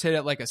 Overs hit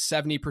at a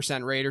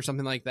 70% rate or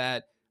something like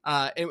that.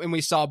 And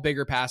we saw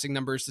bigger passing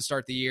numbers to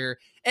start the year.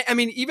 I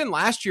mean, even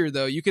last year,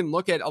 though, you can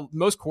look at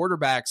most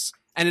quarterbacks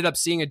ended up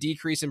seeing a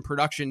decrease in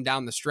production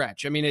down the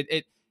stretch. I mean,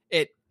 it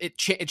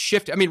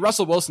shifted. I mean,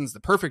 Russell Wilson's the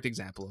perfect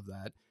example of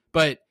that,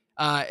 but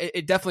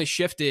it definitely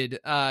shifted,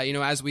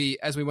 as we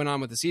went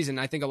on with the season.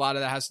 I think a lot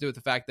of that has to do with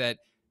the fact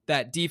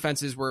that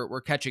defenses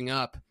were catching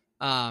up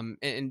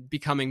and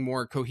becoming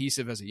more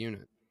cohesive as a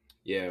unit.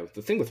 Yeah,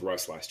 the thing with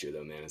Russ last year,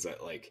 though, man, is that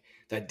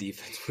that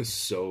defense was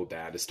so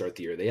bad to start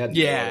the year. They had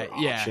no other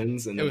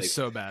options, and it was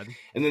so bad.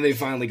 And then they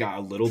finally got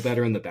a little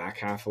better in the back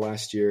half of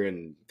last year,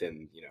 and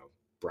then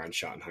Brian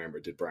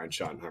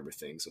Schottenheimer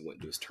things and went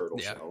into his turtle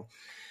shell.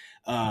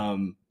 But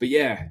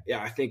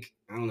I think,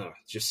 I don't know,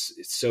 just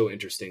it's so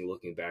interesting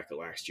looking back at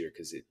last year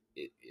because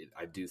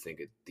I do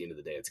think at the end of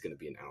the day it's going to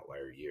be an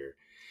outlier year.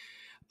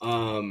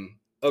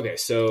 Okay,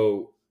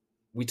 so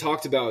we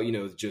talked about,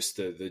 just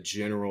the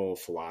general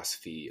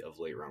philosophy of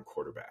late round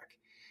quarterback.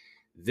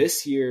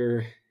 This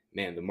year,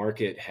 man, the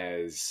market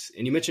has,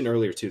 and you mentioned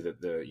earlier too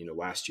that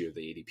last year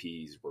the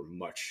ADPs were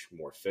much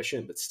more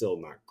efficient, but still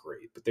not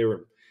great, but they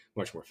were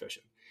much more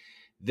efficient.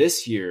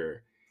 This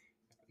year,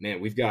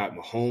 man, we've got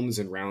Mahomes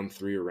in round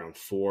 3 or round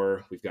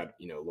 4. We've got,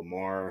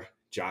 Lamar,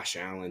 Josh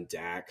Allen,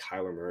 Dak,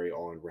 Kyler Murray,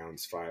 all in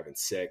rounds 5 and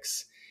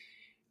 6.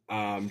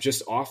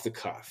 Just off the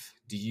cuff,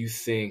 do you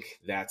think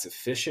that's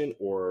efficient,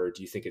 or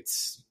do you think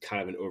it's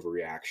kind of an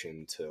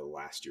overreaction to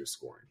last year's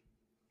scoring?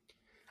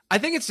 I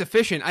think it's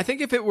sufficient. I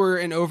think if it were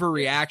an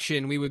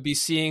overreaction, we would be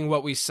seeing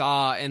what we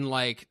saw in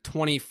like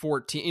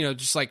 2014,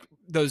 just like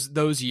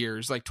those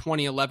years, like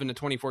 2011 to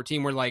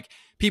 2014, where like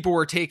people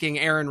were taking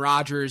Aaron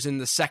Rodgers in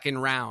the second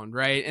round,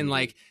 right? And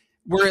like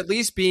we're at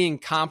least being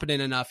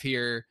competent enough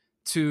here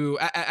to,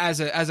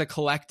 as a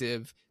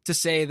collective, to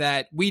say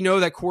that we know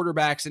that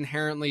quarterbacks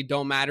inherently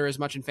don't matter as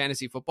much in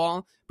fantasy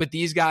football, but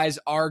these guys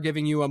are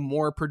giving you a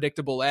more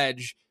predictable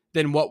edge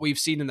than what we've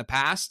seen in the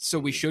past. So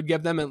we should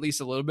give them at least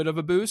a little bit of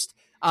a boost.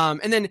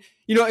 And then,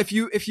 if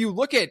you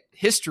look at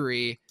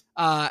history,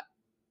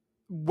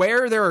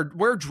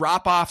 where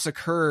drop-offs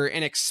occur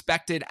in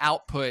expected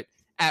output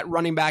at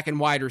running back and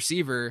wide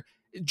receiver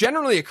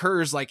generally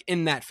occurs like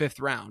in that fifth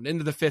round,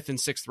 into the fifth and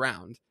sixth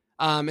round.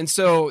 And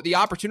so the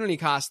opportunity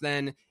cost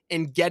then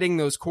in getting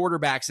those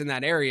quarterbacks in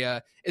that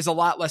area is a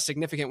lot less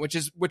significant, which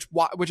is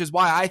why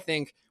I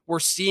think we're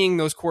seeing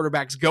those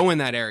quarterbacks go in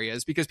that area,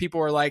 is because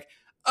people are like,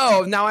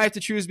 oh, now I have to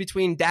choose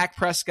between Dak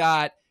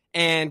Prescott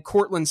and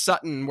Cortland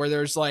Sutton, where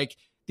there's like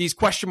these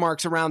question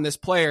marks around this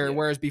player. Yeah.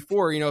 Whereas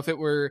before, if it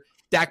were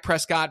Dak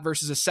Prescott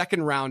versus a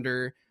second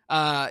rounder,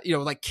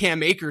 like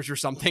Cam Akers or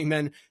something,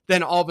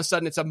 then all of a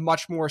sudden it's a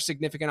much more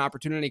significant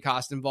opportunity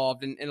cost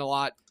involved and a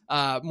lot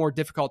more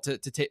difficult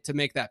to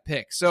make that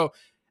pick. So,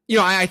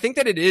 I think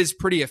that it is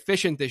pretty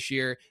efficient this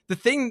year. The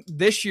thing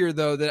this year,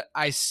 though, that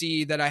I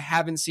see that I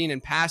haven't seen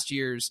in past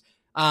years,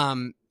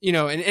 and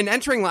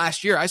entering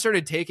last year, I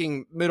started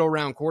taking middle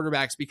round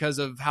quarterbacks because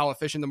of how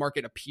efficient the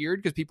market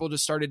appeared, because people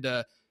just started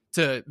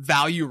to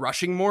value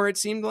rushing more, it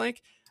seemed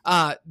like.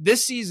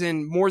 This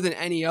season, more than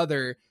any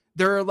other,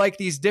 there are like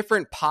these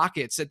different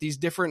pockets at these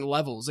different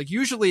levels. Like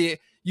usually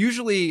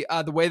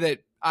the way that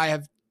I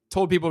have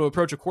told people to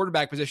approach a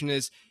quarterback position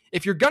is,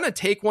 if you're going to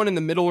take one in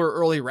the middle or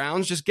early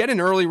rounds, just get an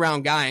early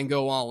round guy and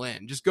go all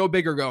in. Just go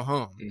big or go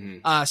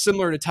home,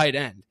 similar to tight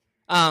end.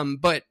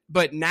 But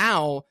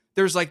now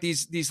there's like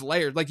these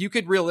layers. Like you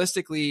could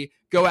realistically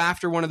go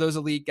after one of those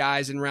elite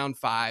guys in round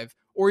 5,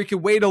 or you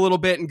could wait a little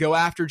bit and go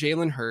after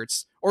Jalen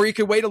Hurts, or you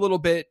could wait a little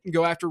bit and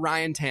go after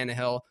Ryan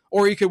Tannehill,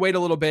 or you could wait a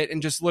little bit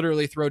and just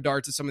literally throw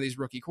darts at some of these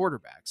rookie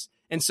quarterbacks.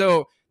 And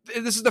so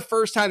this is the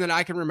first time that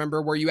I can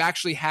remember where you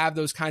actually have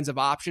those kinds of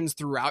options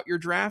throughout your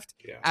draft,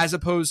 as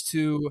opposed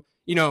to,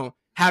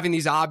 having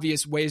these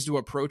obvious ways to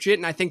approach it.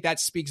 And I think that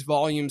speaks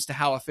volumes to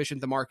how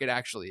efficient the market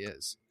actually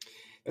is.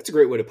 That's a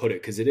great way to put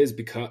it, because it's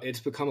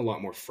become a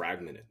lot more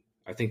fragmented.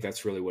 I think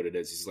that's really what it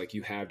is. It's like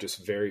you have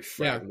just very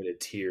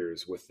fragmented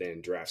tiers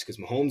within drafts, because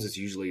Mahomes is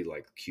usually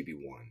like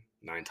QB1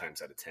 9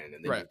 times out of 10.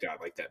 And then you've got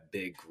like that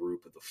big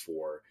group of the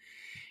 4.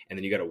 And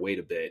then you got to wait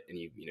a bit, and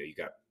you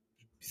got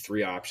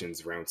 3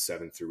 options round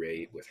 7 through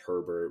 8 with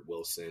Herbert,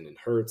 Wilson, and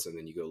Hurts. And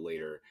then you go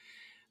later,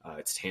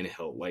 it's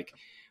Tannehill. Like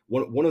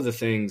one of the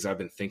things I've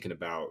been thinking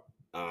about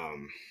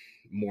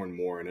more and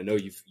more, and I know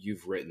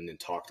you've written and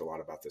talked a lot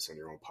about this on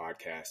your own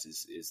podcast,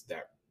 is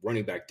that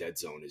running back dead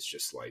zone is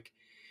just like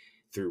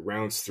through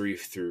rounds 3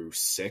 through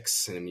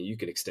 6. And I mean, you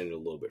can extend it a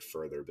little bit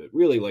further, but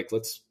really, like,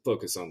 let's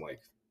focus on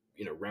like,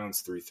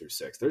 rounds 3 through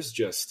 6. There's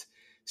just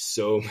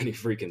so many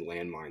freaking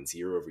landmines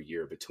year over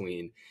year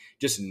between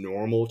just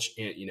normal,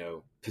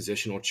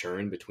 positional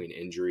churn between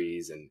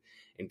injuries and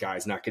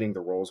guys not getting the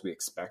roles we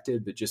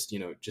expected, but just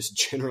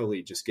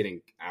generally just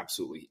getting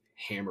absolutely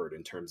hammered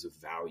in terms of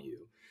value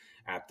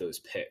at those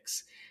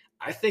picks.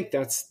 I think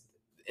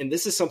and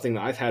this is something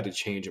that I've had to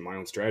change in my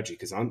own strategy,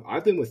 because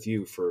I've been with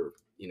you for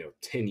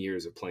 10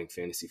 years of playing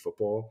fantasy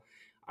football.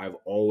 I've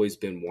always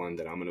been one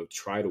that I'm going to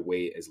try to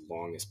wait as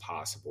long as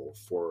possible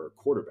for a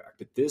quarterback.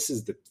 But this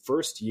is the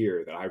first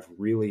year that I've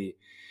really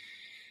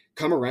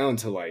come around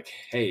to like,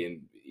 hey,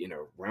 and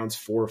rounds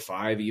 4 or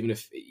 5, even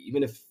if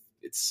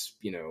it's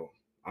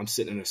I'm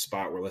sitting in a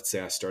spot where, let's say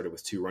I started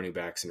with 2 running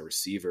backs and a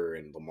receiver,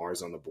 and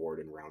Lamar's on the board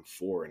in round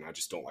 4, and I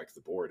just don't like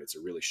the board. It's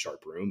a really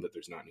sharp room, but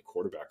there's not any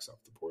quarterbacks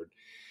off the board.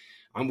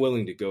 I'm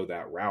willing to go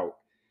that route.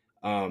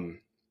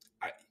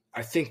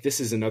 I think this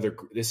is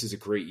a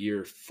great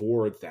year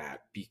for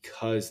that,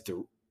 because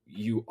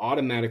you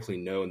automatically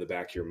know in the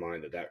back of your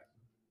mind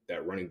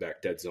that running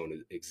back dead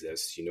zone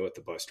exists. You know what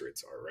the bust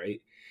rates are,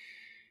 right?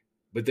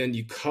 But then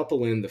you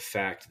couple in the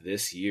fact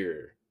this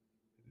year,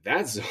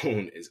 that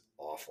zone is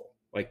awful.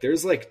 Like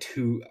there's like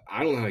 2,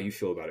 I don't know how you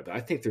feel about it, but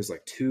I think there's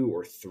like 2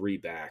 or 3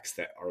 backs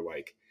that are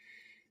like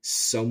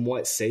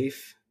somewhat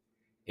safe.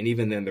 And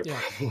even then they're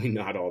probably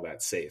not all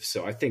that safe.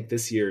 So I think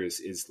this year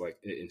is like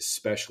an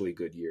especially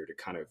good year to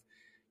kind of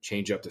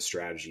change up the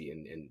strategy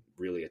and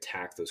really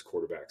attack those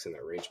quarterbacks in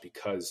that range,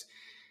 because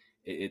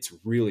it's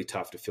really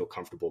tough to feel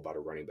comfortable about a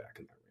running back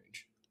in that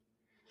range.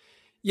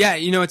 Yeah,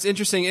 it's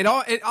interesting. It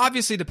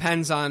obviously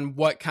depends on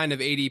what kind of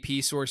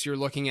ADP source you're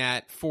looking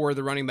at for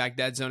the running back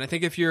dead zone. I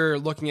think if you're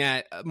looking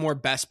at more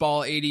best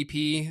ball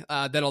ADP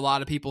that a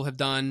lot of people have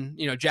done,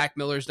 Jack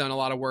Miller's done a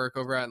lot of work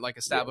over at like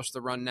Establish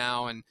the Run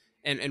Now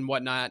and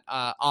whatnot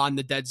on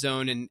the dead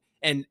zone.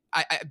 And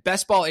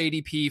best ball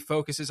ADP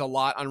focuses a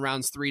lot on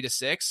rounds 3 to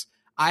 6.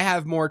 I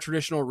have more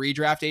traditional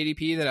redraft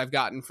ADP that I've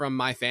gotten from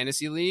my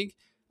fantasy league.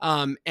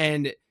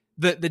 And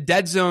the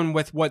dead zone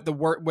with what the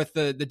work with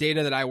the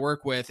data that I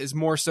work with is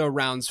more so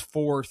rounds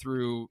 4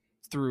 through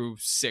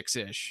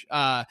 6-ish.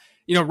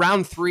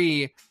 Round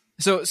 3.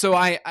 So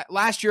I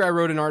last year I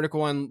wrote an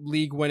article on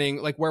league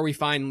winning, like where we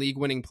find league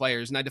winning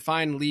players, and I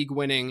defined league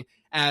winning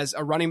as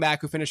a running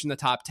back who finished in the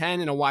top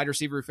 10 and a wide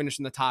receiver who finished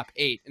in the top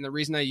 8. And the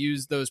reason I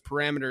use those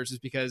parameters is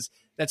because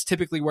that's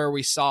typically where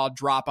we saw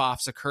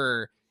drop-offs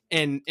occur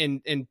in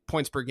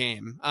points per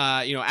game,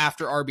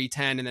 after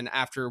RB10 and then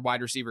after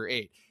wide receiver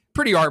 8.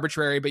 Pretty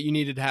arbitrary, but you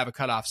needed to have a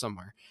cutoff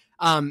somewhere.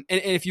 And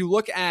if you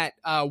look at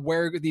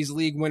where these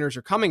league winners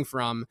are coming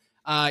from,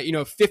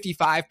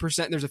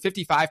 55%, there's a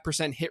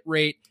 55% hit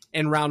rate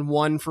in round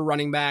 1 for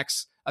running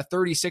backs, a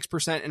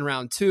 36% in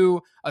round 2,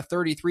 a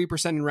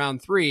 33% in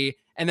round 3,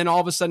 and then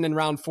all of a sudden in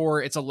round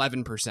 4, it's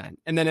 11%.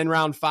 And then in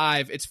round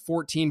 5, it's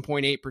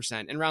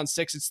 14.8%. In round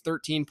 6, it's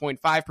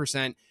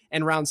 13.5%.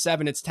 And round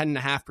 7, it's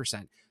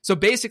 10.5%. So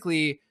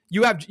basically,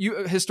 you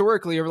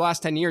historically over the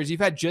last 10 years,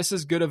 you've had just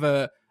as good of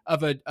a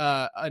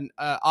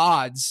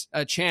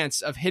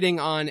chance of hitting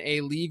on a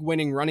league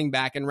winning running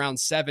back in round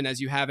 7 as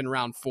you have in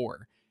round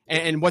 4.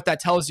 And what that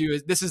tells you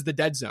is this is the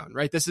dead zone,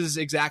 right? This is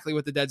exactly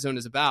what the dead zone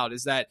is about,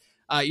 is that,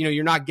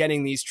 you're not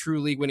getting these true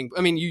league winning.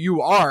 I mean,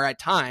 you are at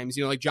times,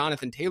 like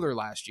Jonathan Taylor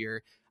last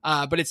year,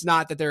 but it's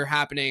not that they're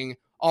happening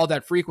all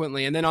that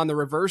frequently. And then on the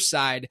reverse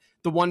side,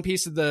 the one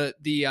piece of the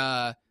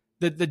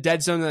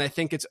dead zone that I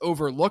think it's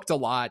overlooked a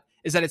lot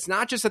is that it's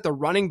not just that the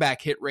running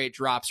back hit rate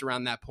drops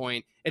around that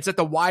point. It's that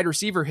the wide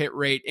receiver hit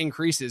rate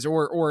increases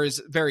or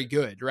is very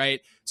good, right?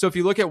 So if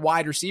you look at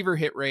wide receiver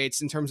hit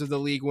rates in terms of the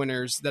league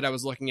winners that I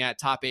was looking at,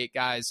 top 8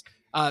 guys,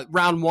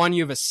 round 1,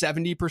 you have a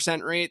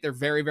 70% rate. They're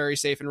very, very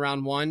safe in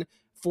round 1.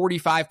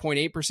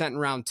 45.8% in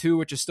round 2,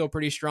 which is still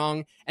pretty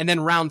strong. And then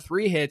round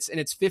 3 hits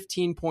and it's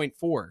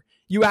 15.4.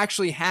 You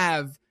actually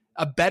have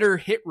a better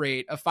hit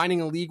rate of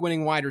finding a league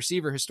winning wide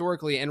receiver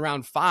historically in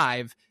round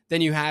 5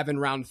 than you have in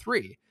round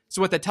 3.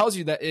 So what that tells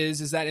you that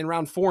is that in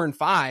round 4 and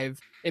 5,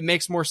 it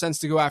makes more sense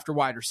to go after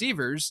wide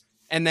receivers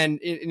and then,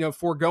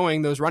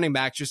 foregoing those running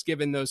backs, just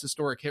given those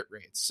historic hit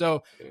rates.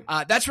 So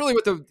that's really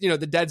what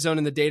the dead zone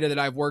and the data that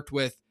I've worked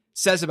with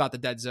says about the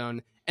dead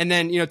zone. And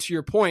then, to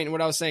your point, and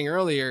what I was saying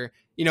earlier,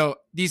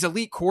 these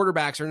elite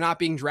quarterbacks are not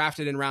being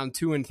drafted in round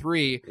 2 and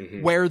 3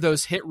 where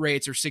those hit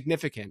rates are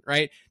significant,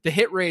 right? The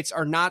hit rates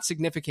are not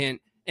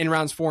significant in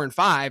rounds 4 and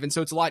 5. And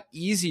so it's a lot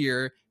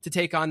easier to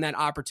take on that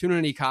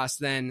opportunity cost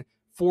then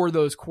for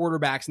those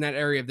quarterbacks in that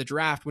area of the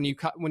draft. When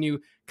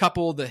you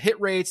couple the hit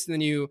rates,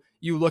 then you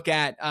look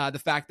at the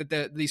fact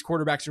that these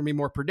quarterbacks are going to be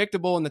more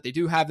predictable and that they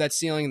do have that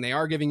ceiling and they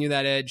are giving you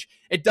that edge.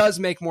 It does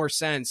make more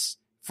sense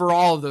for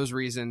all of those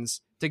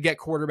reasons to get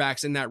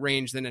quarterbacks in that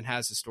range than it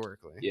has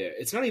historically. Yeah,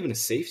 it's not even a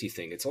safety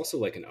thing. It's also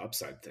like an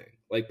upside thing.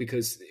 Like,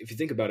 because if you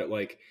think about it,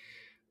 like,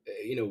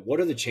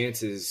 what are the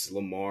chances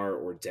Lamar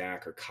or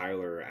Dak or Kyler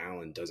or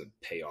Allen doesn't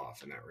pay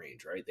off in that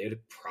range, right? They'd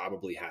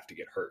probably have to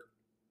get hurt.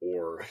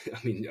 Or,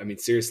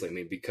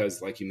 seriously,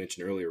 because like you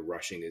mentioned earlier,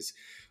 rushing is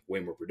way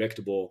more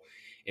predictable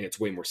and it's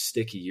way more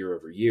sticky year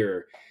over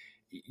year.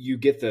 You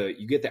get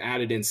the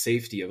added in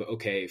safety of,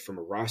 okay, from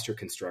a roster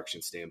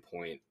construction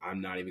standpoint,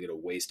 I'm not even going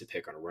to waste a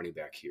pick on a running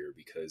back here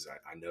because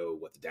I know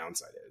what the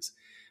downside is.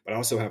 But I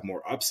also have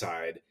more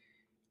upside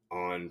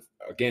on,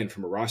 again,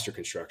 from a roster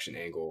construction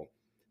angle,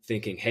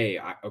 thinking, hey,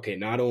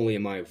 not only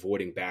am I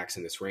avoiding backs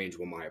in this range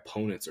when my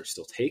opponents are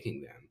still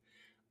taking them,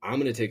 I'm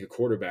going to take a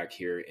quarterback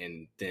here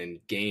and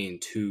then gain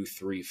 2,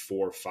 3,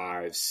 4,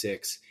 5,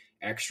 6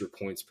 extra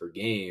points per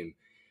game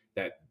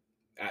that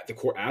at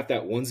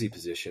that onesie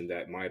position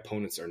that my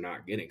opponents are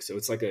not getting. So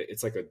it's like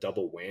a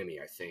double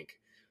whammy, I think,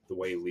 the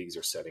way leagues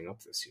are setting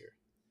up this year.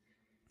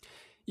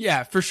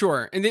 Yeah, for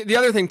sure. And the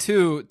other thing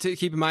too, to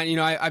keep in mind,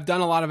 I've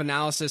done a lot of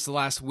analysis the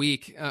last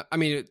week.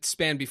 It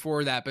spanned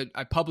before that, but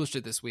I published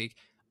it this week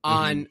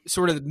on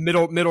sort of the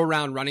middle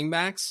round running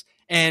backs.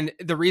 And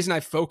the reason I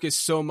focus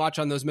so much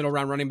on those middle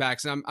round running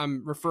backs, and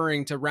I'm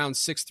referring to round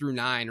 6 through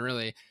 9,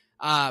 really.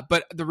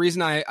 But the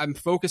reason I'm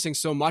focusing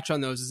so much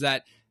on those is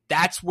that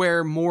that's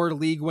where more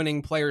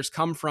league-winning players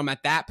come from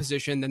at that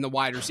position than the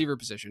wide receiver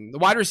position. The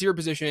wide receiver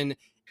position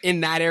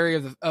in that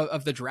area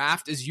of the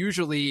draft is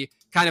usually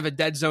kind of a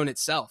dead zone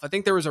itself. I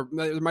think there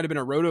might have been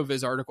a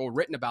RotoViz article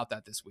written about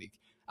that this week.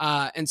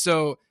 And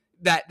so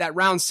that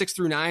round 6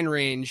 through 9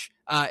 range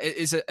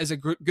is a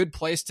good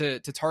place to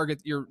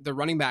target the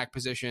running back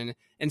position.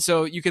 And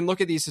so you can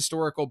look at these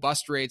historical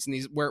bust rates and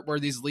where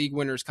these league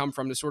winners come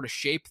from to sort of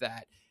shape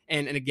that.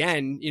 And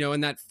again,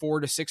 in that 4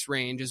 to 6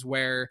 range is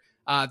where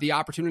the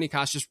opportunity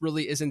cost just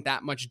really isn't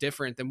that much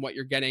different than what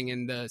you're getting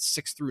in the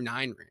 6 through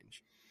 9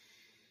 range.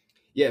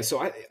 Yeah.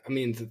 So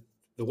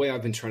the way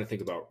I've been trying to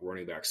think about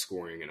running back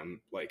scoring, and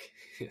I'm like,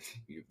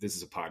 this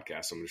is a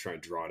podcast, so I'm going to try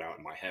and draw it out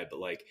in my head. But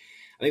like,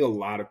 I think a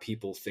lot of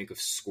people think of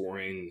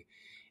scoring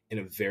in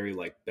a very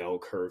like bell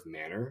curve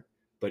manner,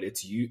 but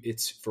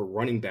it's for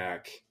running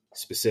back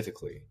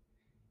specifically,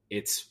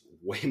 it's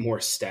way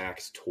more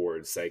stacked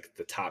towards like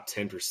the top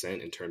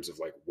 10% in terms of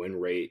like win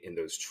rate in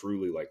those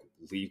truly like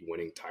league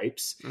winning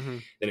types.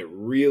 Then it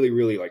really,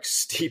 really like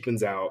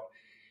steepens out,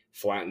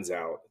 flattens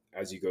out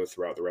as you go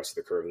throughout the rest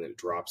of the curve, and then it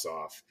drops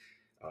off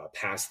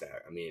past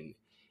that. I mean,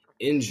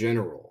 in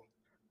general,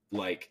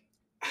 like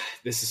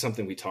this is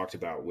something we talked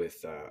about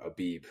with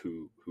Abib,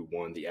 who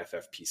won the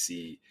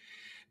FFPC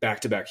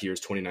back-to-back years,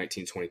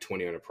 2019,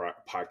 2020, on a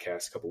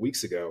podcast a couple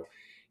weeks ago.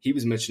 He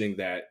was mentioning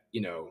that,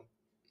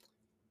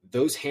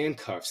 those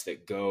handcuffs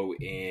that go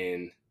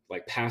in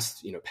like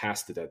past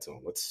the dead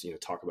zone. Let's,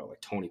 talk about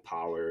like Tony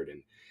Pollard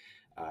and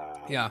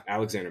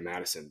Alexander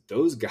Madison.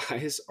 Those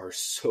guys are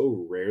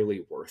so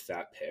rarely worth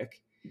that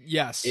pick.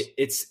 Yes.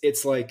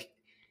 It's like,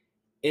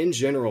 in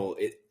general,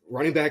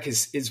 running back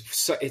is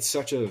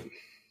such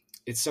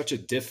a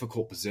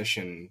difficult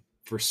position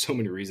for so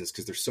many reasons,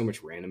 because there's so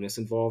much randomness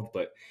involved.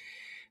 But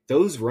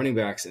those running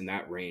backs in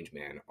that range,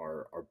 man,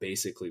 are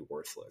basically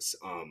worthless.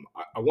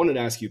 I wanted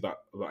to ask you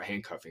about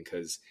handcuffing,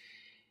 because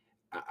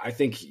I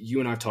think you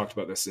and I've talked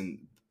about this in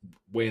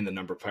the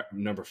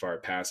number fire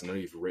pass. I know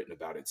you've written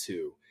about it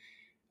too.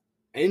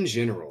 In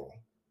general,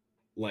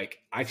 like,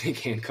 I think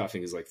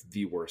handcuffing is like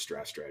the worst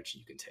draft strategy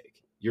you can take.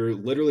 You're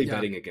literally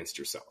betting against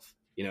yourself.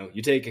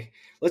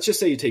 Let's just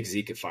say you take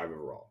Zeke at 5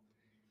 overall,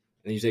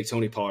 and you take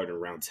Tony Pollard in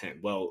round 10.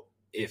 Well,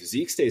 if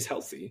Zeke stays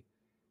healthy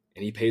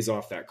and he pays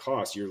off that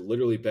cost, you're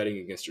literally betting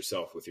against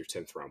yourself with your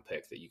 10th round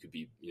pick that you could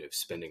be,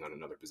 spending on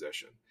another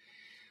position.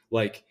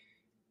 Like,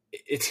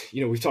 it's,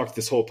 we've talked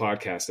this whole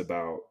podcast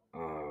about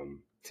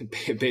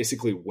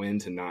basically when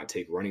to not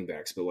take running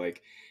backs, but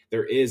like,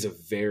 there is a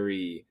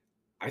very,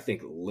 I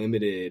think,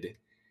 limited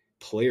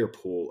player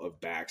pool of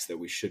backs that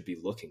we should be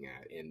looking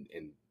at and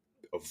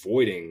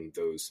avoiding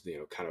those,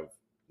 kind of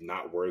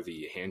not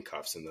worthy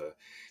handcuffs in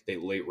the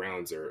late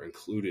rounds are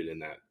included in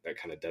that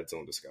kind of dead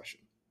zone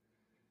discussion.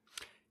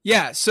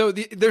 Yeah. So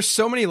there's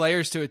so many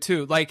layers to it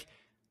too.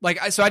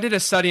 So I did a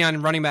study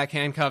on running back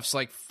handcuffs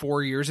like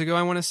 4 years ago,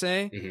 I want to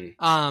say.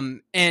 Mm-hmm.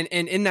 And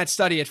in that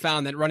study, it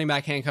found that running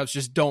back handcuffs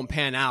just don't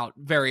pan out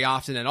very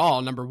often at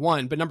all. Number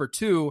one, but number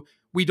two,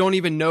 we don't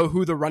even know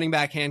who the running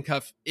back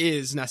handcuff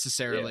is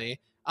necessarily.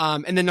 Yeah.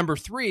 And then number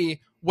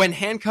three, when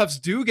handcuffs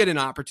do get an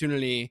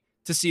opportunity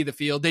to see the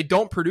field, they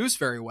don't produce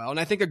very well. And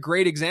I think a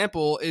great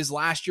example is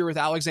last year with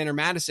Alexander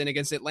Madison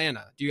against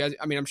Atlanta. Do you guys,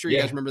 I'm sure you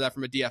guys remember that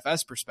from a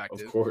DFS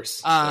perspective. Of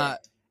course.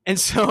 And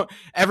so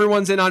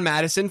everyone's in on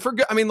Madison for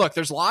good. I mean, look,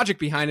 there's logic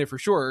behind it for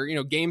sure.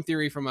 Game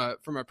theory from a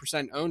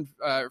percent owned,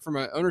 from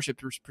an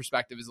ownership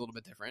perspective is a little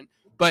bit different,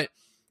 but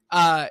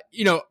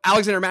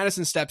Alexander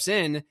Madison steps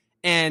in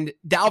and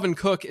Dalvin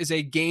Cook is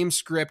a game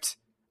script,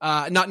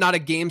 not a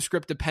game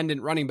script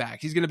dependent running back.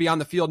 He's going to be on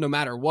the field no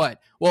matter what.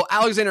 Well,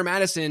 Alexander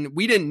Madison,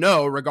 we didn't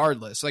know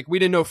regardless. Like, we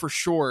didn't know for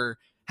sure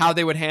how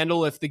they would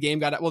handle if the game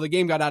got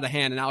out of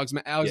hand and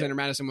Alexander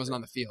Madison wasn't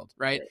on the field.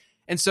 Right.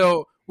 And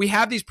so we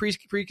have these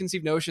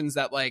preconceived notions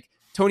that like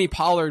Tony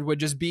Pollard would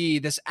just be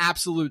this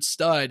absolute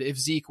stud if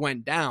Zeke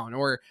went down,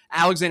 or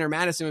Alexander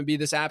Madison would be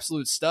this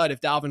absolute stud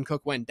if Dalvin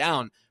Cook went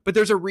down. But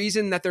there's a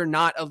reason that they're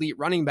not elite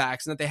running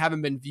backs and that they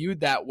haven't been viewed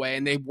that way.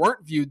 And they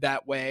weren't viewed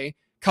that way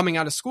coming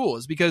out of school,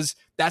 is because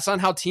that's not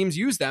how teams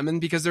use them. And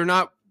because they're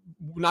not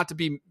to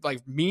be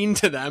like mean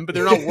to them, but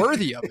they're not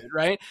worthy of it.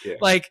 Right. Yeah.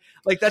 Like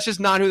that's just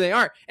not who they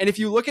are. And if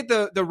you look at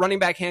the running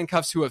back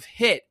handcuffs who have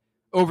hit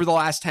over the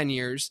last 10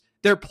 years,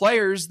 they're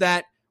players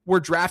that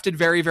were drafted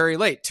very, very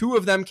late. 2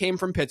 of them came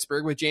from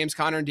Pittsburgh with James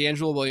Conner and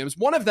D'Angelo Williams.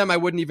 One of them I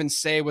wouldn't even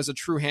say was a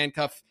true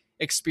handcuff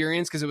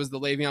experience because it was the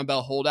Le'Veon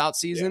Bell holdout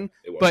season.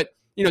 Yeah, but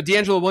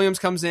D'Angelo Williams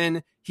comes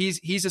in.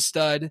 He's a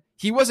stud.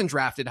 He wasn't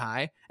drafted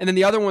high. And then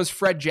the other one was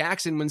Fred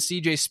Jackson when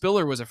CJ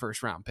Spiller was a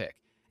first round pick.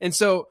 And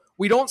so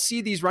we don't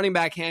see these running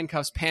back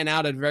handcuffs pan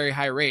out at a very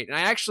high rate. And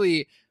I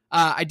actually,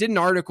 I did an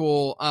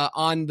article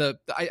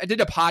I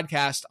did a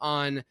podcast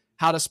on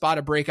how to spot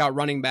a breakout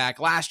running back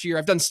last year.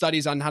 I've done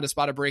studies on how to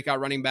spot a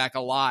breakout running back a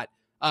lot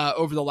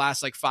over the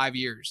last 5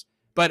 years,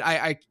 but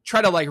I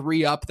try to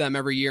re-up them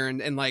every year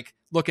and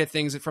look at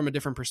things from a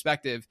different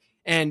perspective.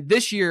 And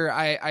this year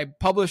I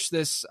published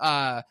this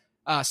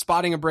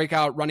spotting a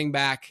breakout running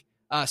back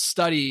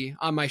study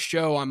on my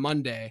show on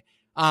Monday.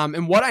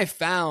 And what I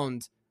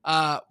found,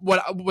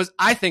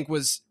 I think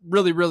was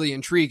really, really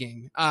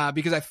intriguing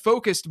because I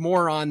focused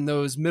more on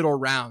those middle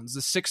rounds,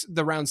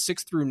 the rounds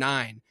 6 through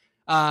 9.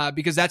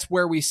 Because that's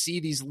where we see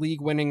these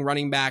league-winning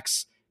running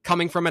backs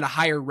coming from at a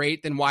higher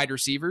rate than wide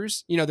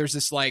receivers. There's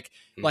this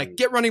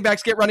get running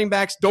backs,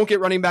 don't get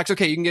running backs.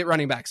 Okay, you can get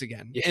running backs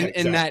again,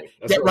 and that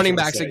get running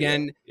backs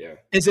again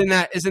is in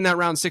that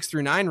round 6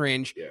 through 9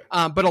 range.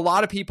 Yeah. But a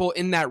lot of people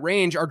in that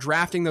range are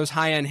drafting those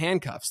high-end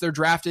handcuffs. They're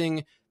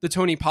drafting the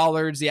Tony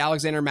Pollards, the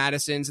Alexander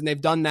Madisons, and they've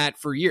done that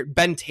for years.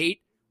 Ben Tate,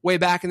 way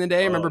back in the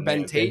day, remember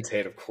Ben Tate? Ben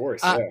Tate, of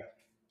course. Yeah.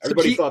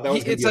 Everybody thought that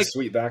was going to be a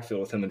sweet backfield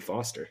with him and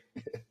Foster.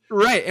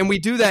 Right. And we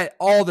do that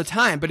all the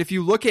time. But if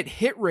you look at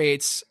hit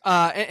rates,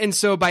 and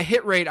so by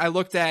hit rate, I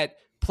looked at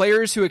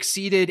players who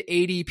exceeded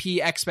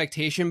ADP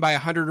expectation by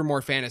 100 or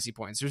more fantasy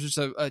points. There's just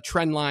a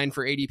trend line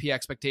for ADP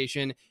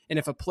expectation. And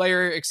if a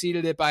player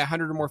exceeded it by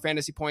 100 or more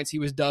fantasy points, he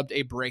was dubbed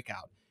a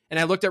breakout. And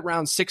I looked at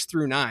rounds 6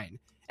 through 9.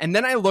 And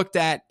then I looked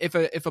at if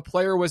a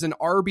player was an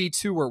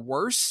RB2 or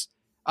worse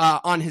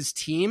on his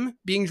team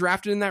being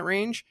drafted in that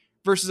range,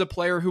 versus a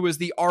player who was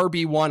the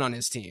RB1 on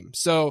his team.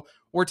 So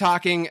we're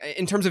talking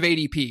in terms of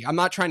ADP. I'm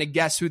not trying to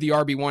guess who the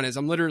RB1 is.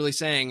 I'm literally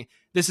saying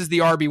this is the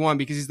RB1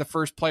 because he's the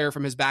first player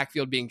from his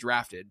backfield being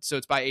drafted. So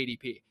it's by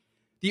ADP.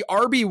 The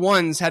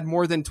RB1s had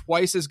more than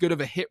twice as good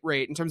of a hit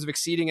rate in terms of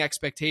exceeding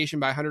expectation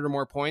by 100 or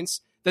more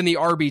points than the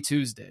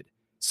RB2s did.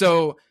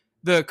 So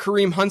the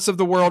Kareem Hunts of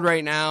the world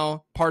right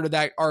now, part of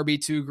that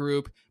RB2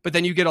 group, but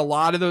then you get a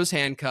lot of those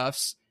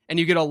handcuffs and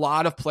you get a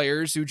lot of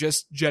players who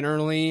just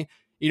generally,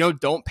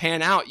 don't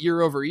pan out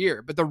year over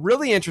year. But the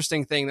really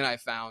interesting thing that I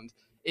found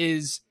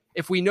is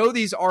if we know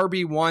these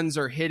RB1s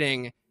are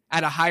hitting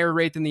at a higher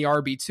rate than the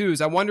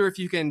RB2s, I wonder if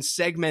you can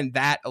segment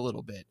that a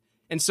little bit.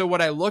 And so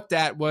what I looked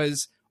at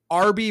was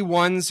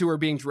RB1s who are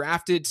being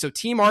drafted. So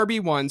team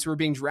RB1s who are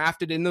being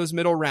drafted in those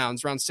middle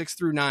rounds, round 6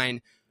 through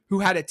 9, who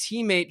had a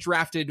teammate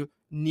drafted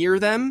near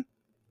them,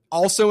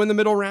 also in the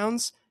middle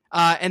rounds,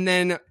 and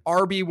then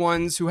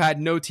RB1s who had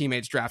no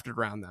teammates drafted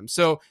around them.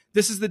 So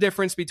this is the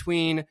difference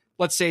between,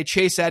 let's say,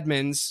 Chase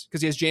Edmonds,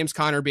 because he has James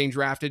Conner being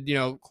drafted,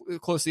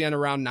 close to the end of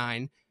round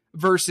 9,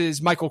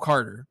 versus Michael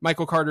Carter.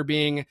 Michael Carter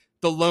being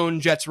the lone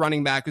Jets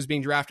running back who's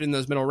being drafted in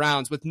those middle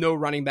rounds with no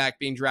running back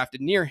being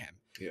drafted near him.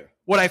 Yeah.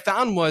 What I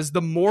found was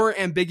the more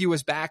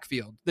ambiguous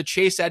backfield, the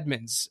Chase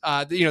Edmonds,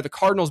 the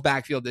Cardinals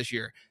backfield this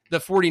year, the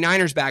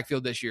 49ers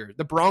backfield this year,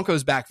 the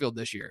Broncos backfield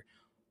this year,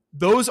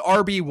 those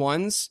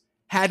RB1s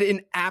had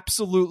an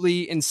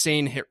absolutely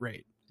insane hit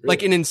rate,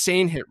 like an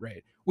insane hit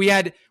rate. We've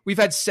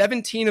had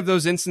 17 of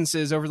those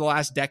instances over the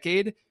last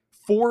decade.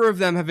 4 of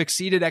them have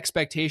exceeded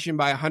expectation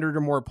by 100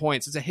 or more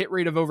points. It's a hit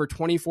rate of over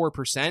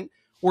 24%.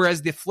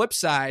 Whereas the flip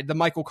side, the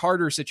Michael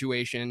Carter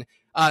situation,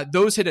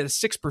 those hit at a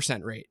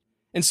 6% rate.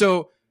 And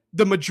so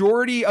the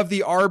majority of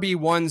the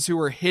RB1s who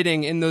are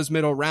hitting in those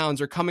middle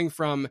rounds are coming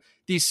from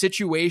these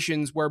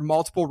situations where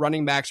multiple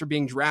running backs are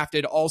being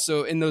drafted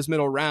also in those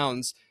middle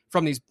rounds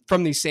from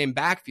these same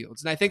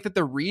backfields. And I think that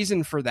the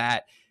reason for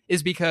that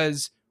is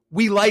because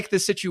we like the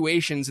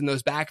situations in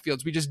those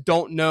backfields. We just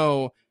don't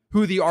know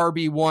who the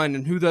RB1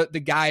 and who the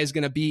guy is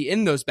going to be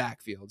in those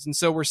backfields. And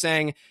so we're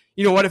saying,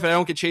 you know what, if I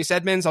don't get Chase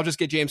Edmonds, I'll just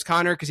get James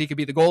Conner because he could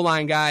be the goal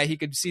line guy. He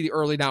could see the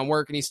early down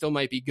work and he still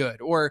might be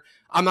good. Or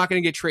I'm not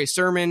going to get Trey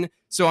Sermon,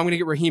 so I'm going to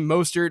get Raheem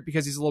Mostert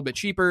because he's a little bit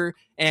cheaper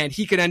and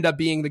he could end up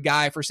being the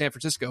guy for San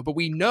Francisco. But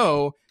we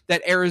know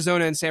that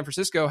Arizona and San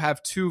Francisco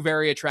have 2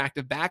 very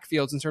attractive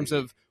backfields in terms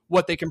of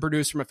what they can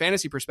produce from a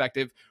fantasy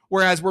perspective.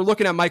 Whereas we're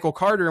looking at Michael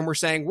Carter and we're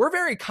saying, we're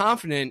very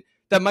confident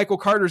that Michael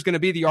Carter is going to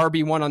be the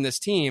RB1 on this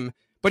team,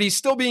 but he's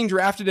still being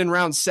drafted in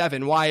round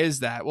 7. Why is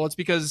that? Well, it's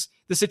because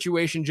the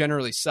situation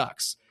generally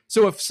sucks.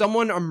 So if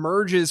someone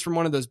emerges from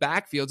one of those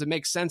backfields, it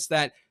makes sense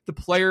that the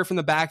player from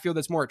the backfield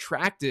that's more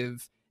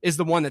attractive is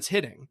the one that's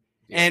hitting.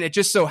 And it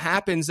just so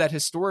happens that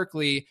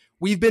historically,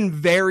 we've been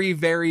very,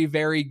 very,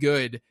 very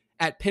good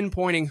at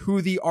pinpointing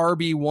who the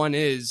RB1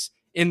 is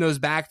in those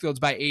backfields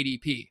by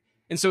ADP.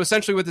 And so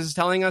essentially what this is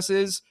telling us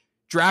is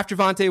draft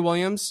Javonte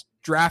Williams,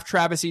 draft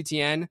Travis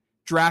Etienne,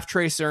 draft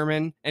Trey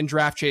Sermon, and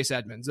draft Chase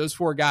Edmonds. Those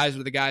 4 guys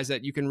are the guys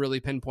that you can really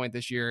pinpoint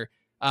this year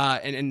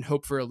and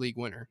hope for a league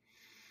winner.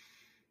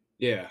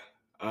 Yeah,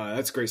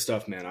 that's great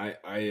stuff, man.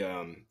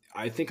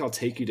 I think I'll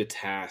take you to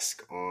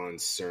task on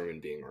Sermon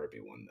being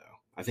RB1 though.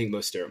 I think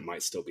Mostert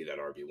might still be that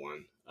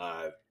RB1.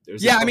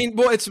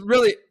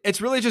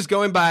 It's really just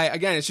going by,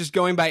 again, it's just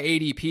going by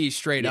ADP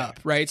straight up,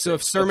 right? So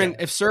if Sermon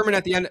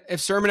at the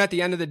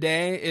end of the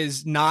day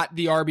is not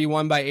the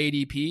RB1 by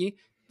ADP,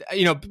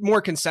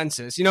 more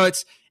consensus.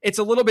 It's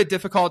a little bit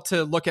difficult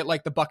to look at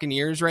like the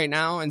Buccaneers right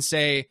now and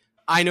say,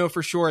 I know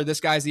for sure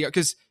this guy's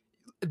because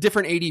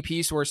different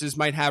ADP sources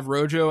might have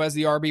Rojo as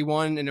the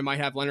RB1 and it might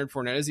have Leonard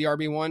Fournette as the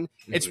RB1.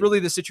 Mm-hmm. It's really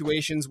the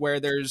situations where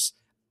there's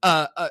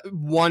a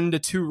 1 to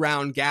 2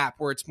 round gap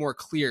where it's more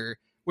clear,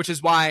 which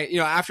is why,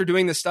 after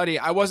doing the study,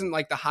 I wasn't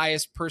like the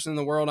highest person in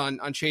the world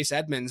on Chase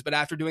Edmonds, but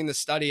after doing the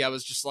study, I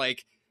was just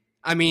like,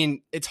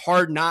 it's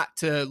hard not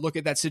to look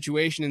at that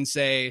situation and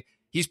say,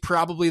 he's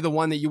probably the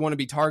one that you want to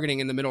be targeting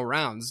in the middle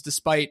rounds,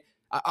 despite,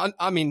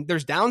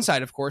 there's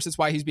downside, of course. That's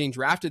why he's being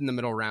drafted in the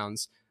middle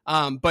rounds.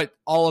 But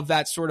all of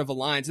that sort of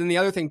aligns. And the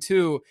other thing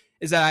too,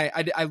 is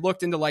that I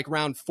looked into like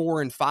round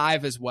 4 and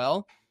 5 as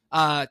well,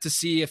 to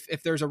see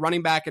if there's a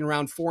running back in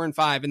round 4 and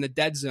 5 in the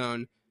dead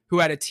zone who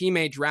had a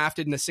teammate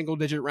drafted in the single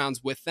digit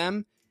rounds with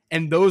them.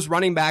 And those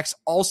running backs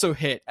also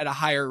hit at a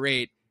higher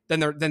rate than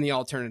the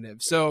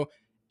alternative. So,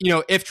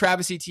 if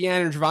Travis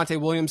Etienne or Javonte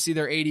Williams see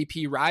their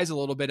ADP rise a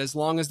little bit, as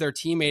long as their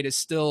teammate is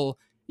still,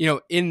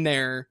 in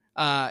there,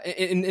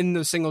 in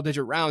those single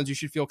digit rounds, you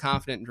should feel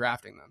confident in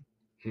drafting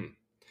them.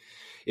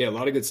 Yeah, a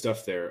lot of good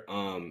stuff there.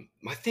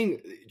 My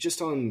thing, just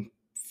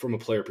from a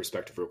player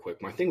perspective real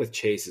quick, my thing with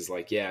Chase is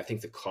like, I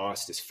think the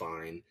cost is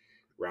fine.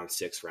 Round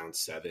 6, round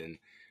 7.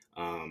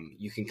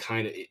 You can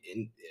kind of,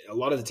 in a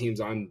lot of the teams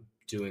I'm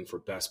doing for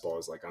best ball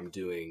is like I'm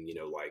doing,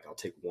 I'll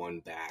take one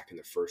back in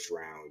the first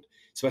round,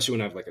 especially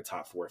when I have like a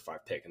top 4 or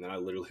 5 pick, and then I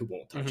literally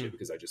won't touch it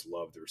because I just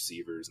love the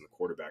receivers and the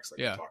quarterbacks like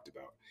we talked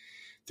about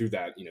through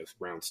that,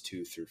 rounds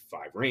 2 through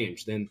 5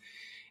 range. Then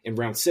in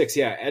round 6,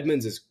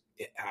 Edmonds is,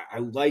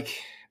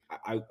 I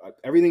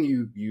everything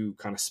you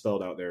kind of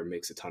spelled out there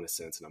makes a ton of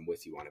sense, and I'm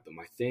with you on it. But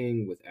my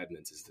thing with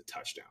Edmonds is the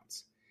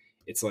touchdowns.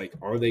 It's like,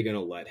 are they going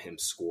to let him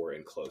score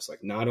in close?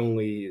 Like, not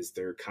only is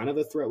there kind of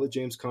a threat with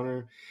James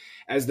Conner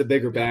as the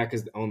bigger back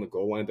is on the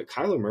goal line, but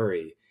Kyler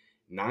Murray,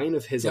 9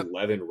 of his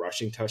 11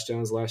 rushing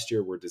touchdowns last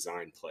year were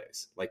designed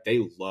plays. Like, they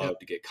love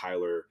to get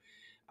Kyler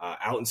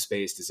out in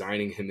space,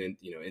 designing him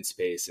in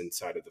space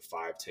inside of the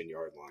 5-10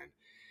 yard line.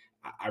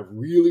 I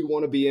really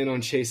want to be in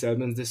on Chase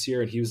Edmonds this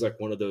year, and he was like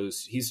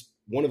he's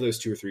one of those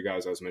 2 or 3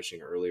 guys I was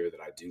mentioning earlier that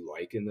I do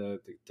like in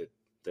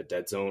the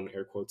dead zone,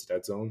 air quotes,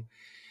 dead zone.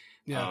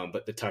 Yeah.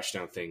 But the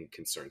touchdown thing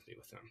concerns me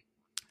with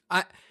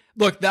him.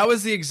 Look, that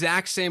was the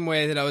exact same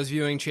way that I was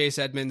viewing Chase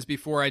Edmonds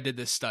before I did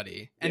this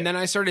study. And then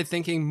I started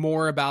thinking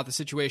more about the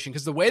situation,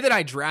 because the way that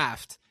I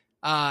draft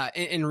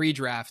in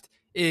redraft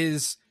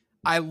is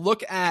I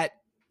look at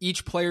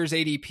each player's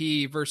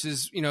ADP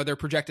versus, their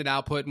projected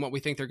output and what we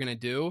think they're going to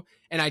do.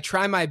 And I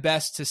try my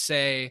best to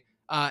say,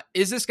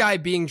 is this guy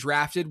being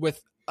drafted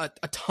with a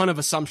ton of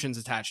assumptions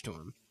attached to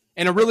him?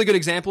 And a really good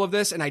example of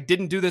this, and I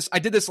didn't do this, I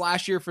did this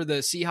last year for the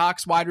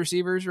Seahawks wide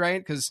receivers, right?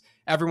 Because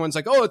everyone's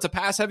like, oh, it's a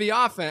pass-heavy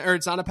offense, or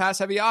it's not a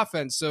pass-heavy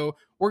offense, so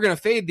we're going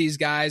to fade these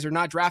guys or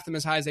not draft them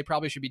as high as they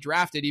probably should be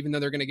drafted, even though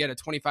they're going to get a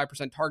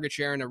 25% target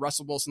share in a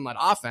Russell Wilson-led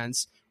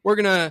offense. We're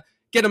going to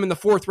get them in the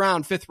 4th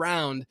round, 5th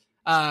round,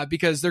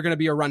 because they're going to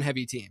be a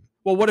run-heavy team.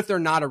 Well, what if they're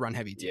not a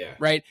run-heavy team,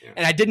 right? Yeah.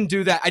 And I didn't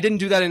do that. I didn't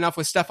do that enough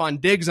with Stephon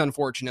Diggs,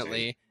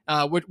 unfortunately,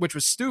 which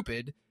was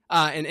stupid.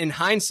 In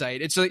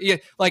hindsight, it's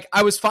like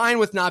I was fine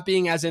with not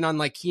being as in on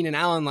like Keenan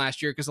Allen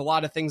last year, because a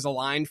lot of things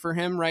aligned for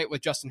him, right?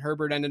 With Justin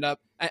Herbert ended up,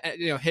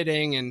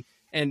 hitting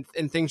and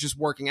things just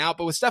working out.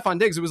 But with Stephon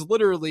Diggs, it was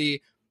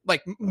literally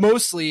like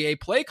mostly a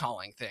play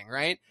calling thing,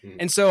 right? Mm-hmm.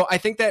 And so I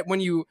think that when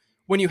you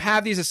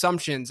have these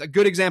assumptions, a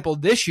good example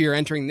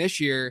entering this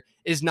year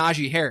is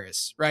Najee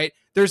Harris, right?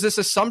 There's this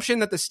assumption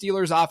that the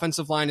Steelers'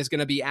 offensive line is going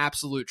to be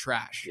absolute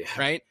trash,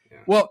 right?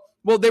 Yeah.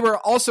 Well, they were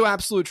also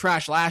absolute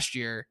trash last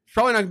year. It's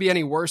probably not going to be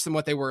any worse than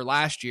what they were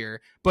last year,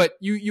 but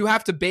you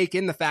have to bake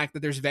in the fact that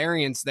there's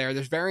variance there.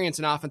 There's variance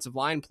in offensive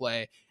line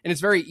play, and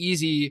it's very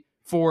easy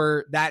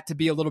for that to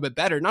be a little bit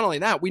better. Not only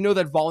that, we know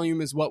that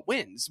volume is what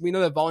wins. We know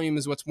that volume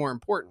is what's more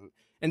important.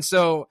 And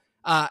so,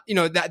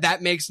 that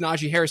makes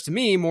Najee Harris to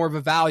me more of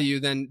a value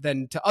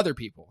than to other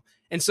people.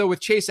 And so with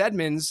Chase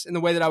Edmonds, in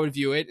the way that I would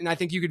view it, and I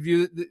think you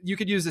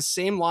could use the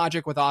same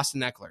logic with Austin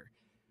Eckler.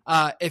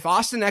 If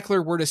Austin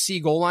Eckler were to see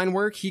goal line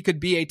work, he could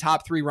be a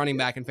top 3 running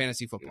back in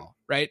fantasy football,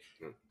 right?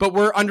 But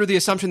we're under the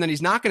assumption that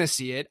he's not going to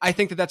see it. I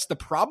think that that's the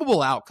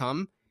probable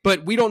outcome,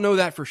 but we don't know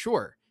that for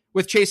sure.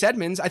 With Chase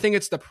Edmonds, I think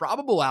it's the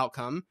probable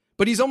outcome,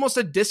 but he's almost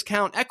a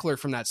discount Eckler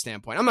from that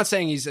standpoint. I'm not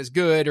saying he's as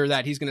good or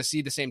that he's going to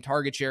see the same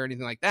target share or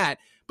anything like that,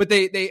 but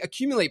they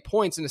accumulate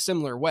points in a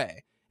similar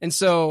way. And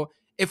so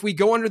if we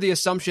go under the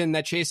assumption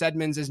that Chase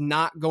Edmonds is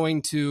not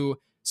going to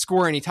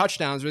score any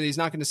touchdowns or that he's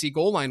not going to see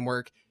goal line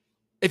work,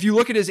 if you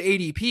look at his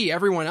ADP,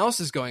 everyone else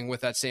is going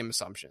with that same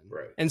assumption.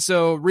 Right. And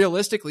so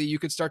realistically, you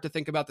could start to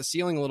think about the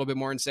ceiling a little bit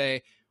more and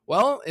say,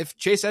 well, if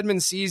Chase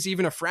Edmonds sees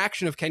even a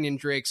fraction of Kenyon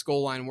Drake's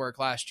goal line work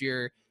last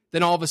year,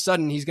 then all of a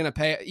sudden he's going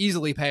to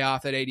easily pay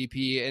off that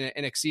ADP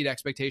and exceed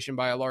expectation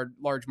by a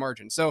large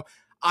margin. So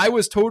I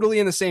was totally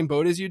in the same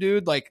boat as you,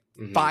 dude, like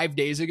 5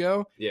 days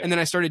ago. Yeah. And then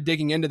I started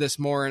digging into this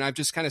more, and I've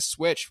just kind of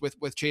switched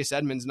with Chase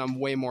Edmonds, and I'm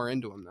way more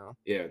into him now.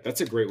 Yeah,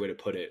 that's a great way to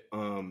put it.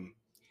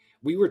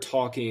 We were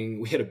talking,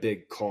 we had a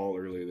big call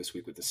earlier this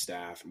week with the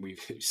staff, and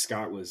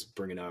Scott was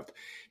bringing up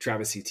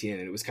Travis Etienne,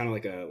 and it was kind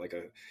of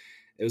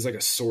it was like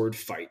a sword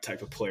fight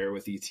type of player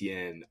with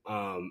Etienne.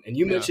 And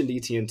you mentioned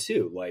Etienne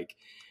too. Like,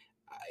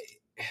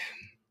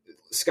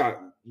 Scott,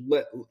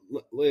 let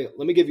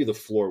me give you the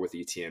floor with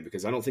Etienne,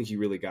 because I don't think you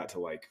really got to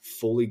like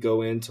fully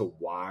go into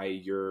why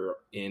you're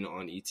in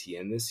on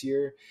Etienne this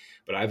year,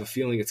 but I have a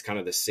feeling it's kind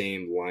of the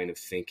same line of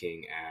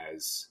thinking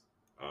as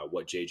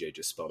what JJ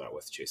just spelled out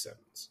with Chase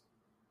Edmonds.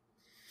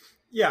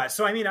 Yeah,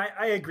 so I mean,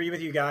 I agree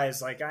with you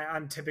guys. Like,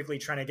 I'm typically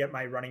trying to get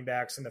my running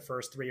backs in the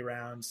first 3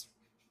 rounds,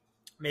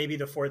 maybe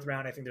the 4th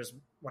round. I think there's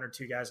 1 or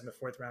 2 guys in the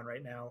 4th round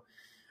right now.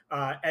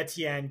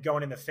 Etienne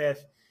going in the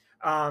 5th.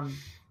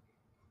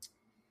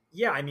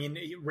 Yeah, I mean,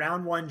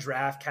 round 1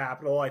 draft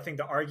capital. I think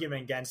the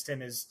argument against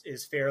him is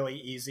fairly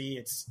easy.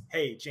 It's,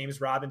 hey,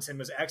 James Robinson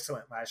was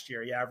excellent last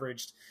year. He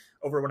averaged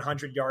over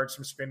 100 yards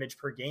from scrimmage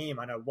per game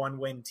on a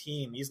 1-win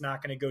team. He's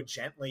not going to go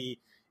gently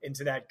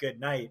into that good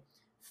night.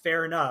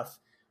 Fair enough.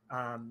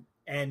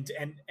 And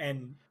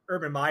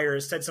Urban Meyer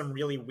said some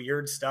really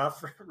weird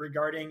stuff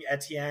regarding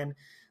Etienne.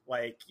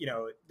 Like,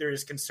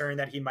 there's concern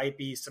that he might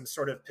be some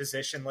sort of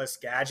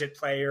positionless gadget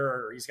player,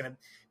 or he's going to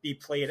be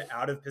played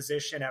out of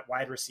position at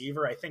wide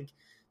receiver. I think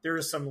there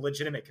is some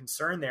legitimate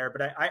concern there,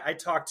 but I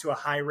talked to a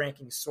high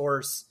ranking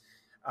source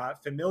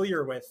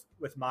familiar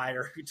with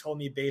Meyer, who told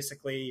me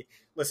basically,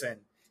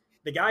 listen,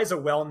 the guy's a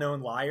well-known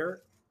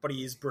liar, but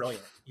he's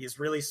brilliant. He's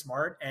really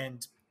smart.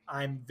 And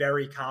I'm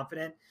very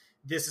confident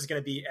this is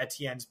going to be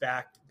Etienne's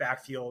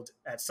backfield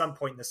at some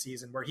point in the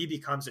season where he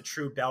becomes a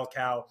true bell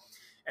cow.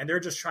 And they're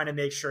just trying to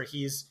make sure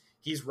he's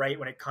right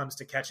when it comes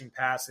to catching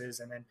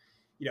passes. And then,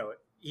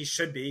 he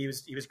should be.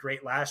 He was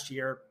great last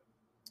year,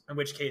 in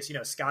which case,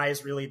 sky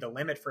is really the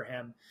limit for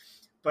him.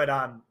 But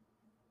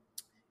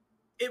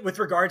with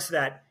regards to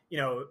that,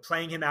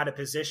 playing him out of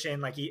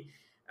position, like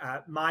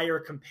Meyer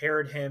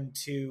compared him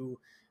to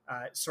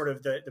sort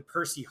of the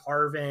Percy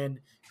Harvin,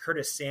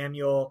 Curtis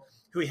Samuel,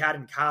 who he had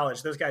in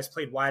college. Those guys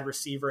played wide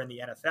receiver in the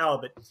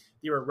NFL, but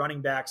they were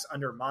running backs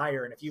under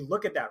Meyer. And if you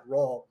look at that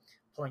role,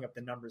 pulling up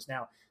the numbers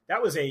now,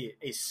 that was a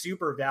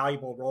super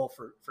valuable role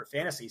for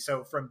fantasy.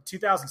 So from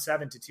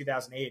 2007 to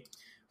 2008,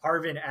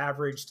 Harvin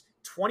averaged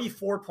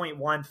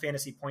 24.1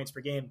 fantasy points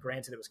per game.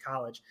 Granted, it was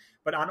college,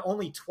 but on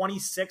only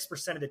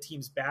 26% of the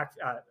team's back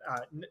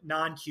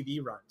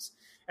non-QB runs.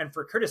 And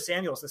for Curtis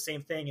Samuel, it's the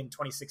same thing in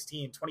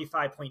 2016,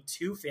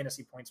 25.2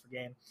 fantasy points per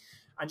game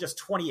on just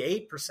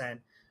 28%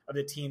 of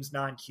the team's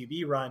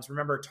non-QB runs.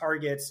 Remember,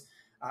 targets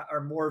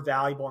are more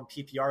valuable in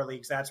PPR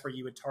leagues. That's where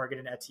you would target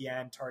an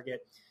Etienne.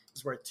 Target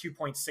is worth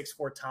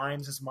 2.64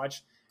 times as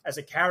much as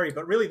a carry.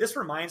 But really, this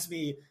reminds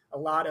me a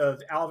lot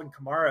of Alvin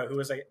Kamara, who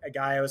was a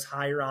guy I was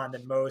higher on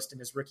than most in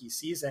his rookie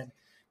season,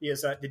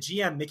 because the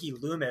GM, Mickey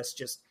Loomis,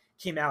 just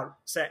came out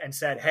and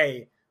said,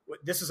 hey,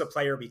 this is a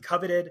player we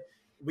coveted.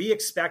 We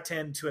expect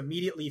him to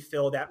immediately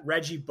fill that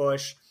Reggie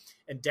Bush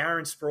and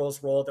Darren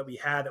Sproles role that we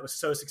had that was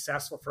so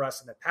successful for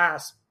us in the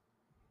past.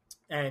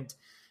 And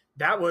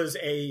that was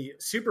a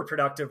super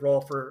productive role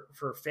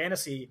for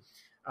fantasy.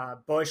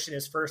 Bush in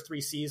his first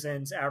 3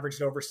 seasons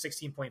averaged over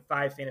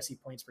 16.5 fantasy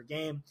points per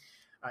game.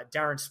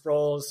 Darren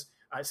Sproles,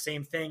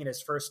 same thing in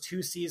his first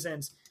 2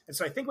 seasons. And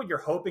so I think what you're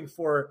hoping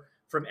for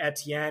from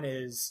Etienne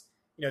is,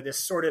 this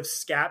sort of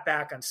scat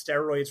back on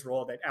steroids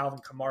role that Alvin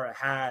Kamara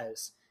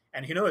has.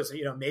 And who knows,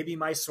 maybe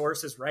my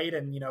source is right.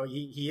 And,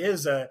 he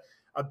is a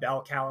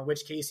bell cow, in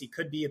which case he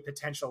could be a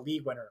potential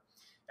league winner.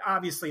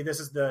 Obviously, this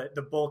is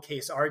the bull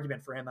case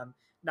argument for him. I'm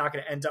not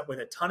going to end up with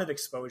a ton of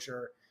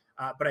exposure,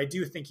 but I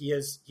do think he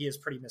is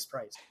pretty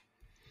mispriced.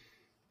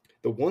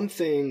 The one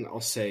thing I'll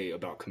say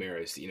about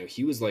Kamara is,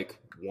 he was like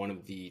one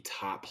of the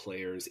top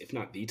players, if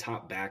not the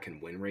top back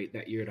in win rate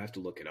that year. I'd have to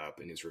look it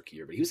up in his rookie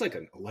year, but he was like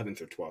an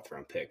 11th or 12th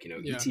round pick.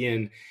 Yeah.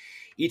 Etienne,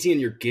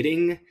 you're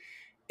getting,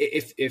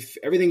 if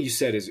everything you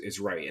said is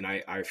right, and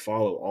I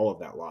follow all of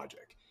that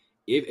logic,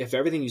 if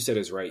everything you said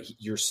is right,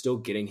 you're still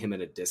getting him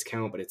at a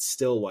discount, but it's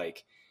still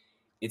like,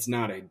 it's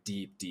not a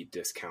deep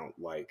discount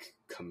like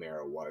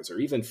Kamara was, or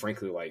even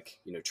frankly like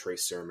Trey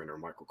Sermon or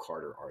Michael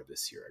Carter are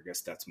this year. I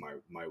guess that's my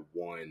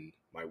one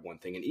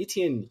thing. And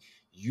Etienne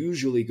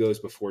usually goes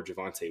before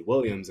Javonte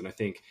Williams, and I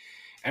think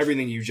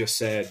everything you just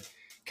said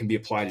can be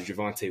applied to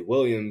Javonte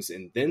Williams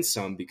and then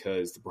some,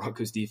 because the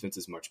Broncos defense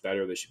is much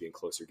better. They should be in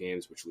closer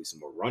games, which leads to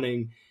more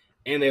running,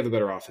 and they have a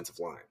better offensive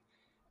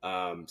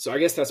line. So I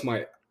guess that's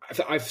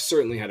I've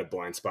certainly had a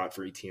blind spot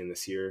for Etienne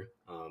this year,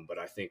 but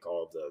I think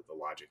all of the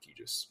logic you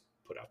just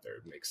put out there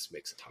makes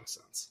a ton of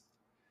sense.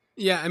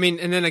 Yeah, I mean,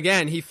 and then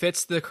again, he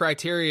fits the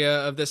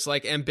criteria of this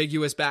like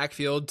ambiguous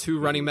backfield, 2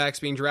 running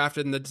backs being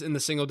drafted in the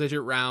single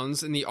digit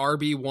rounds, and the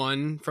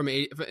RB1 from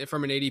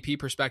an ADP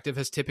perspective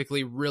has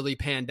typically really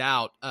panned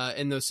out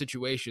in those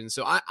situations.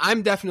 So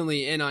I'm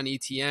definitely in on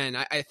Etienne.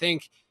 I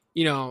think,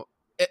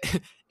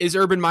 is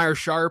Urban Meyer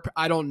sharp?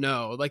 I don't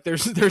know. Like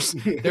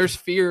there's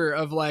fear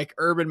of like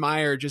Urban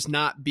Meyer just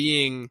not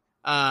being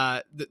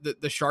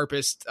the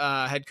sharpest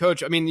head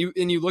coach. I mean,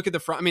 you look at the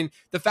front. I mean,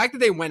 the fact that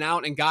they went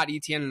out and got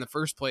Etienne in the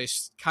first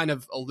place kind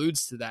of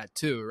alludes to that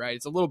too, right?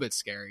 It's a little bit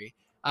scary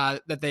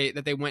that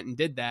they went and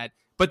did that.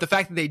 But the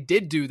fact that they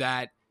did do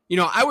that,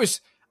 I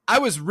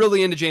was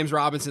really into James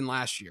Robinson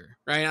last year,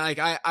 right?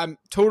 Like I'm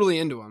totally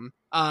into him,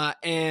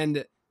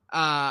 and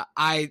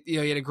he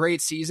had a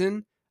great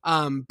season.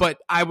 But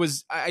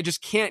I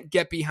just can't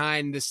get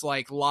behind this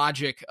like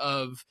logic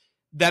of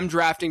them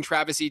drafting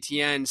Travis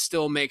Etienne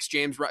still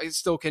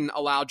can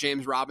allow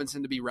James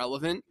Robinson to be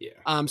relevant.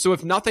 Yeah. So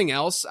if nothing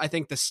else, I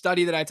think the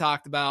study that I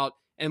talked about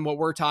and what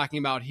we're talking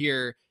about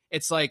here,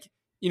 it's like,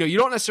 you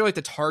don't necessarily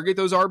have to target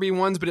those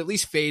RB1s, but at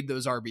least fade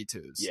those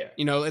RB2s. Yeah.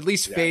 At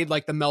least fade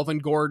like the Melvin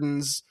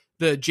Gordons,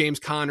 the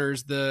James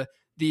Connors, the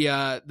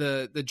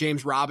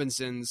James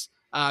Robinsons,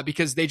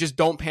 because they just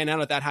don't pan out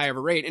at that high of a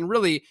rate. And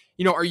really,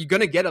 are you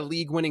going to get a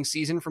league-winning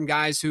season from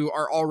guys who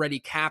are already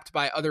capped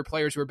by other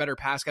players who are better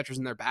pass catchers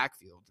in their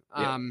backfield?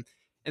 Yeah. And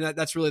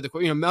that's really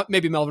the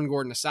maybe Melvin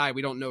Gordon aside,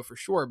 we don't know for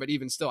sure, but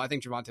even still, I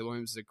think Javonte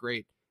Williams is a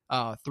great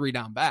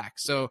 3-down back.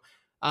 So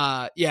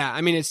yeah,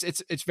 I mean,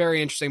 it's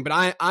very interesting.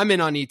 But I'm in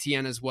on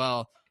Etienne as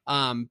well,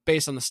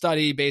 based on the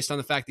study, based on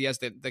the fact that he has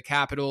the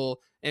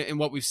capital and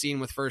what we've seen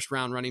with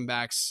first-round running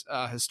backs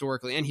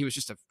historically, and he was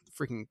just a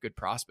freaking good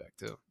prospect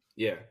too.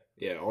 Yeah,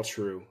 all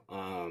true.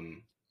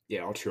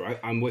 All true.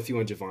 I'm with you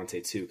on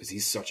Javonte too, because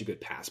he's such a good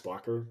pass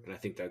blocker, and I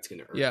think that's going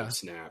to earn him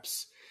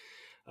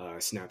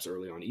snaps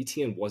early on.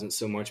 Etienne wasn't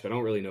so much, but I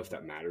don't really know if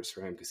that matters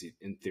for him, because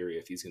in theory,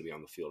 if he's going to be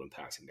on the field and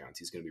passing downs,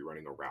 he's going to be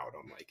running a route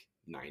on like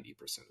 90%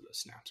 of the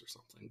snaps or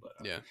something.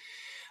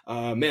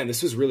 But man,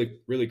 this was really,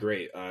 really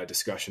great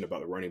discussion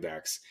about the running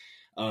backs.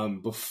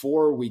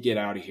 Before we get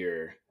out of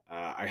here,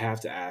 I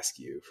have to ask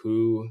you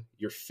who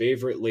your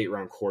favorite late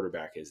round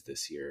quarterback is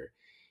this year.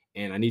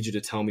 and I need you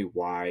to tell me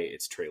why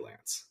it's Trey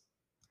Lance.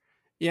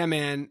 Yeah,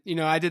 man.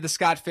 I did the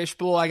Scott Fish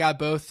Bowl. I got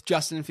both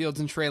Justin Fields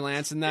and Trey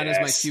Lance, and that is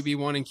my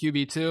QB1 and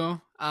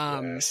QB2.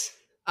 Yes.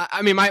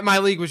 I mean, my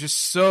league was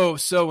just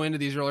so into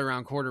these early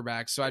round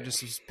quarterbacks, so I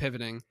just was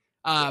pivoting.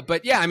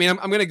 But yeah, I mean, I'm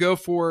going to go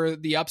for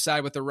the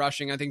upside with the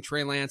rushing. I think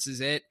Trey Lance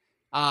is it.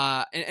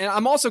 And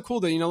I'm also cool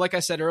that, like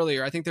I said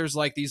earlier, I think there's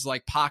like these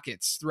like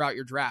pockets throughout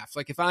your draft.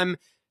 Like if I'm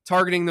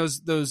targeting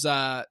those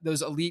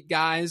elite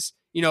guys,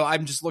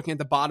 I'm just looking at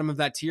the bottom of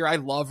that tier. I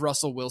love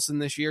Russell Wilson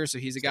this year, so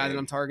he's a guy that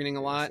I'm targeting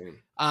a lot.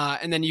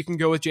 And then you can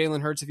go with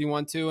Jalen Hurts if you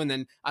want to. And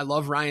then I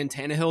love Ryan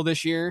Tannehill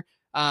this year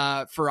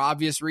for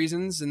obvious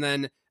reasons. And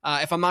then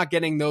if I'm not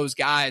getting those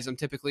guys, I'm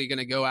typically going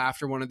to go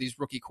after one of these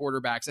rookie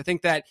quarterbacks. I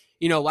think that,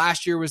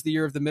 last year was the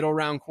year of the middle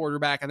round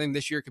quarterback. I think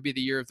this year could be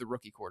the year of the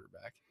rookie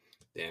quarterback.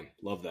 Damn,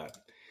 love that.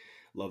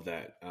 Love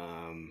that.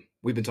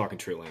 We've been talking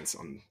Trey Lance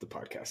on the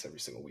podcast every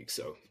single week,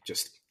 so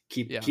just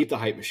keep the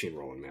hype machine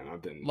rolling, man.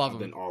 I've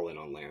been all in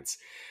on Lance.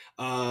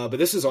 But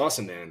this was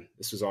awesome, man.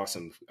 This was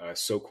awesome.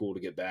 So cool to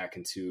get back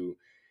into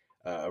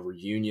a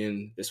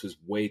reunion. This was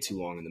way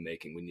too long in the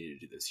making. We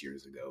needed to do this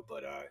years ago.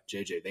 But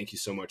JJ, thank you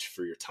so much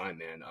for your time,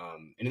 man.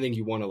 Anything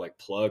you want to like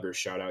plug or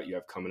shout out you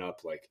have coming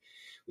up, like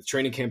with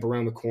training camp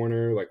around the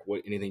corner, like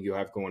anything you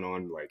have going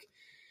on, like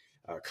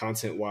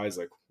content wise,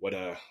 like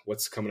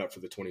what's coming up for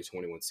the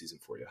 2021 season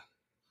for you?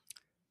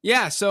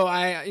 Yeah. So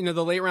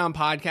the late round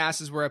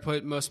podcast is where I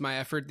put most of my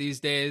effort these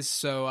days.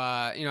 So,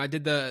 I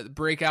did the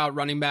breakout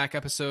running back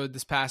episode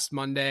this past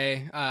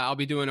Monday. I'll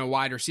be doing a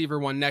wide receiver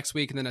one next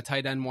week and then a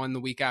tight end one the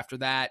week after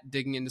that,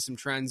 digging into some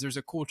trends. There's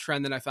a cool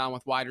trend that I found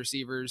with wide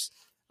receivers,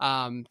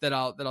 that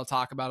I'll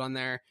talk about on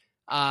there.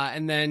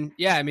 And then,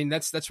 yeah, I mean,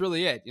 that's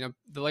really it.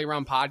 The late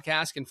round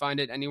podcast, can find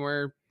it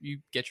anywhere you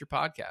get your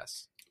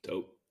podcasts.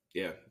 Dope.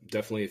 Yeah,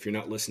 definitely. If you're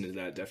not listening to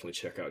that, definitely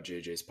check out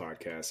JJ's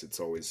podcast. It's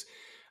always,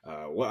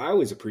 what I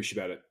always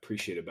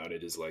appreciate about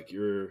it is like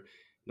you're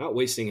not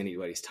wasting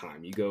anybody's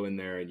time. You go in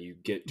there and you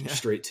get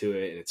straight to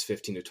it, and it's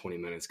 15 to 20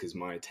 minutes because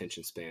my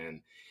attention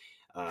span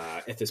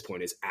at this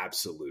point is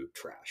absolute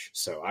trash.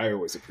 So I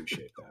always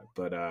appreciate that.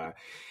 But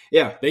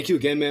yeah, thank you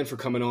again, man, for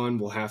coming on.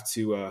 We'll have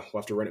to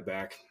run it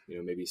back,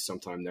 maybe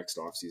sometime next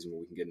off season where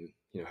we can get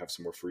in, have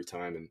some more free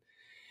time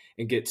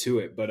and get to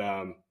it. But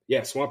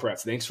yeah, Swamp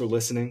Rats, thanks for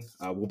listening.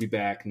 We'll be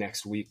back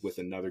next week with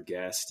another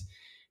guest,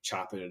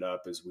 chopping it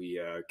up as we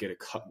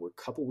we're a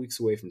couple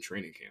weeks away from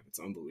training camp. It's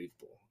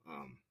unbelievable.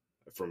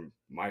 From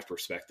my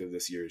perspective,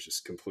 this year is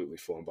just completely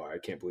flown by. I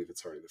can't believe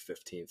it's already the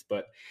 15th.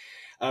 But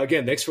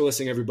again, thanks for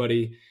listening,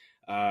 everybody.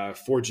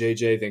 For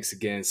JJ, thanks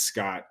again.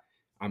 Scott,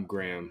 I'm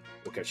Graham.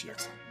 We'll catch you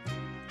next time.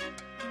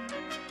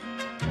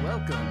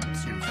 Welcome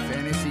to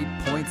Fantasy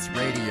Points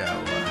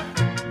Radio.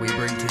 We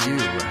bring to you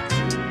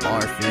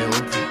Barfield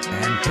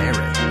and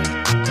Barrett.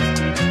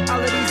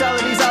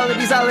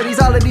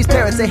 All of these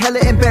parrots, they hella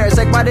embarrassed.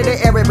 Like, why did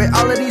they air it with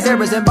all of these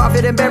errors? And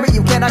Barfield and Barrett,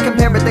 you cannot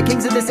compare it. The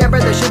kings of this era,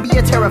 there should be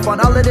a tariff on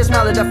all of this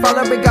knowledge. I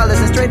follow regardless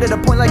and straight to the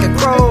point like a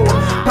crow.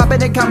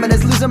 Popping and coming,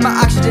 it's losing my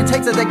oxygen.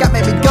 Takes it, they got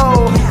made me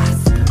go.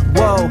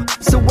 Whoa,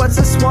 so what's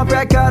a swamp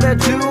rat gotta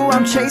do?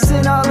 I'm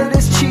chasing all of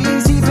this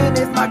cheese, even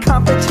if my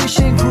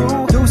competition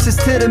grew. Deuces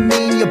to the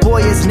mean, your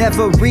boy is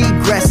never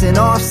regressing.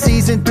 Off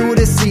season through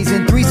the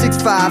season,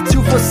 365,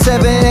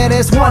 247, and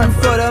it's one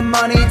for the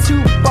money.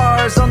 2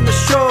 bars on the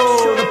show,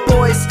 the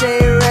boys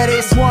stay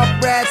ready.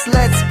 Swamp Rats,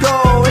 let's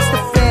go. It's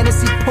the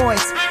fantasy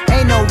points,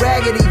 ain't no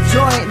raggedy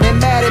joint. They're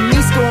mad at me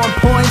scoring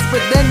points,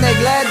 but then they're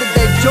glad that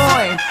they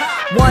joined.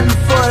 1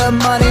 for the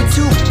money,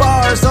 2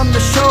 bars on the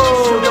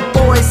show. The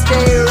boys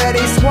stay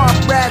ready. Swamp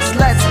Rats,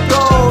 let's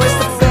go. It's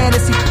the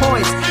fantasy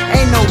points,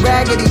 ain't no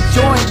raggedy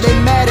joint. They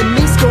mad at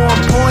me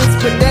scoring points,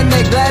 but then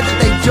they glad that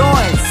they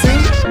joined.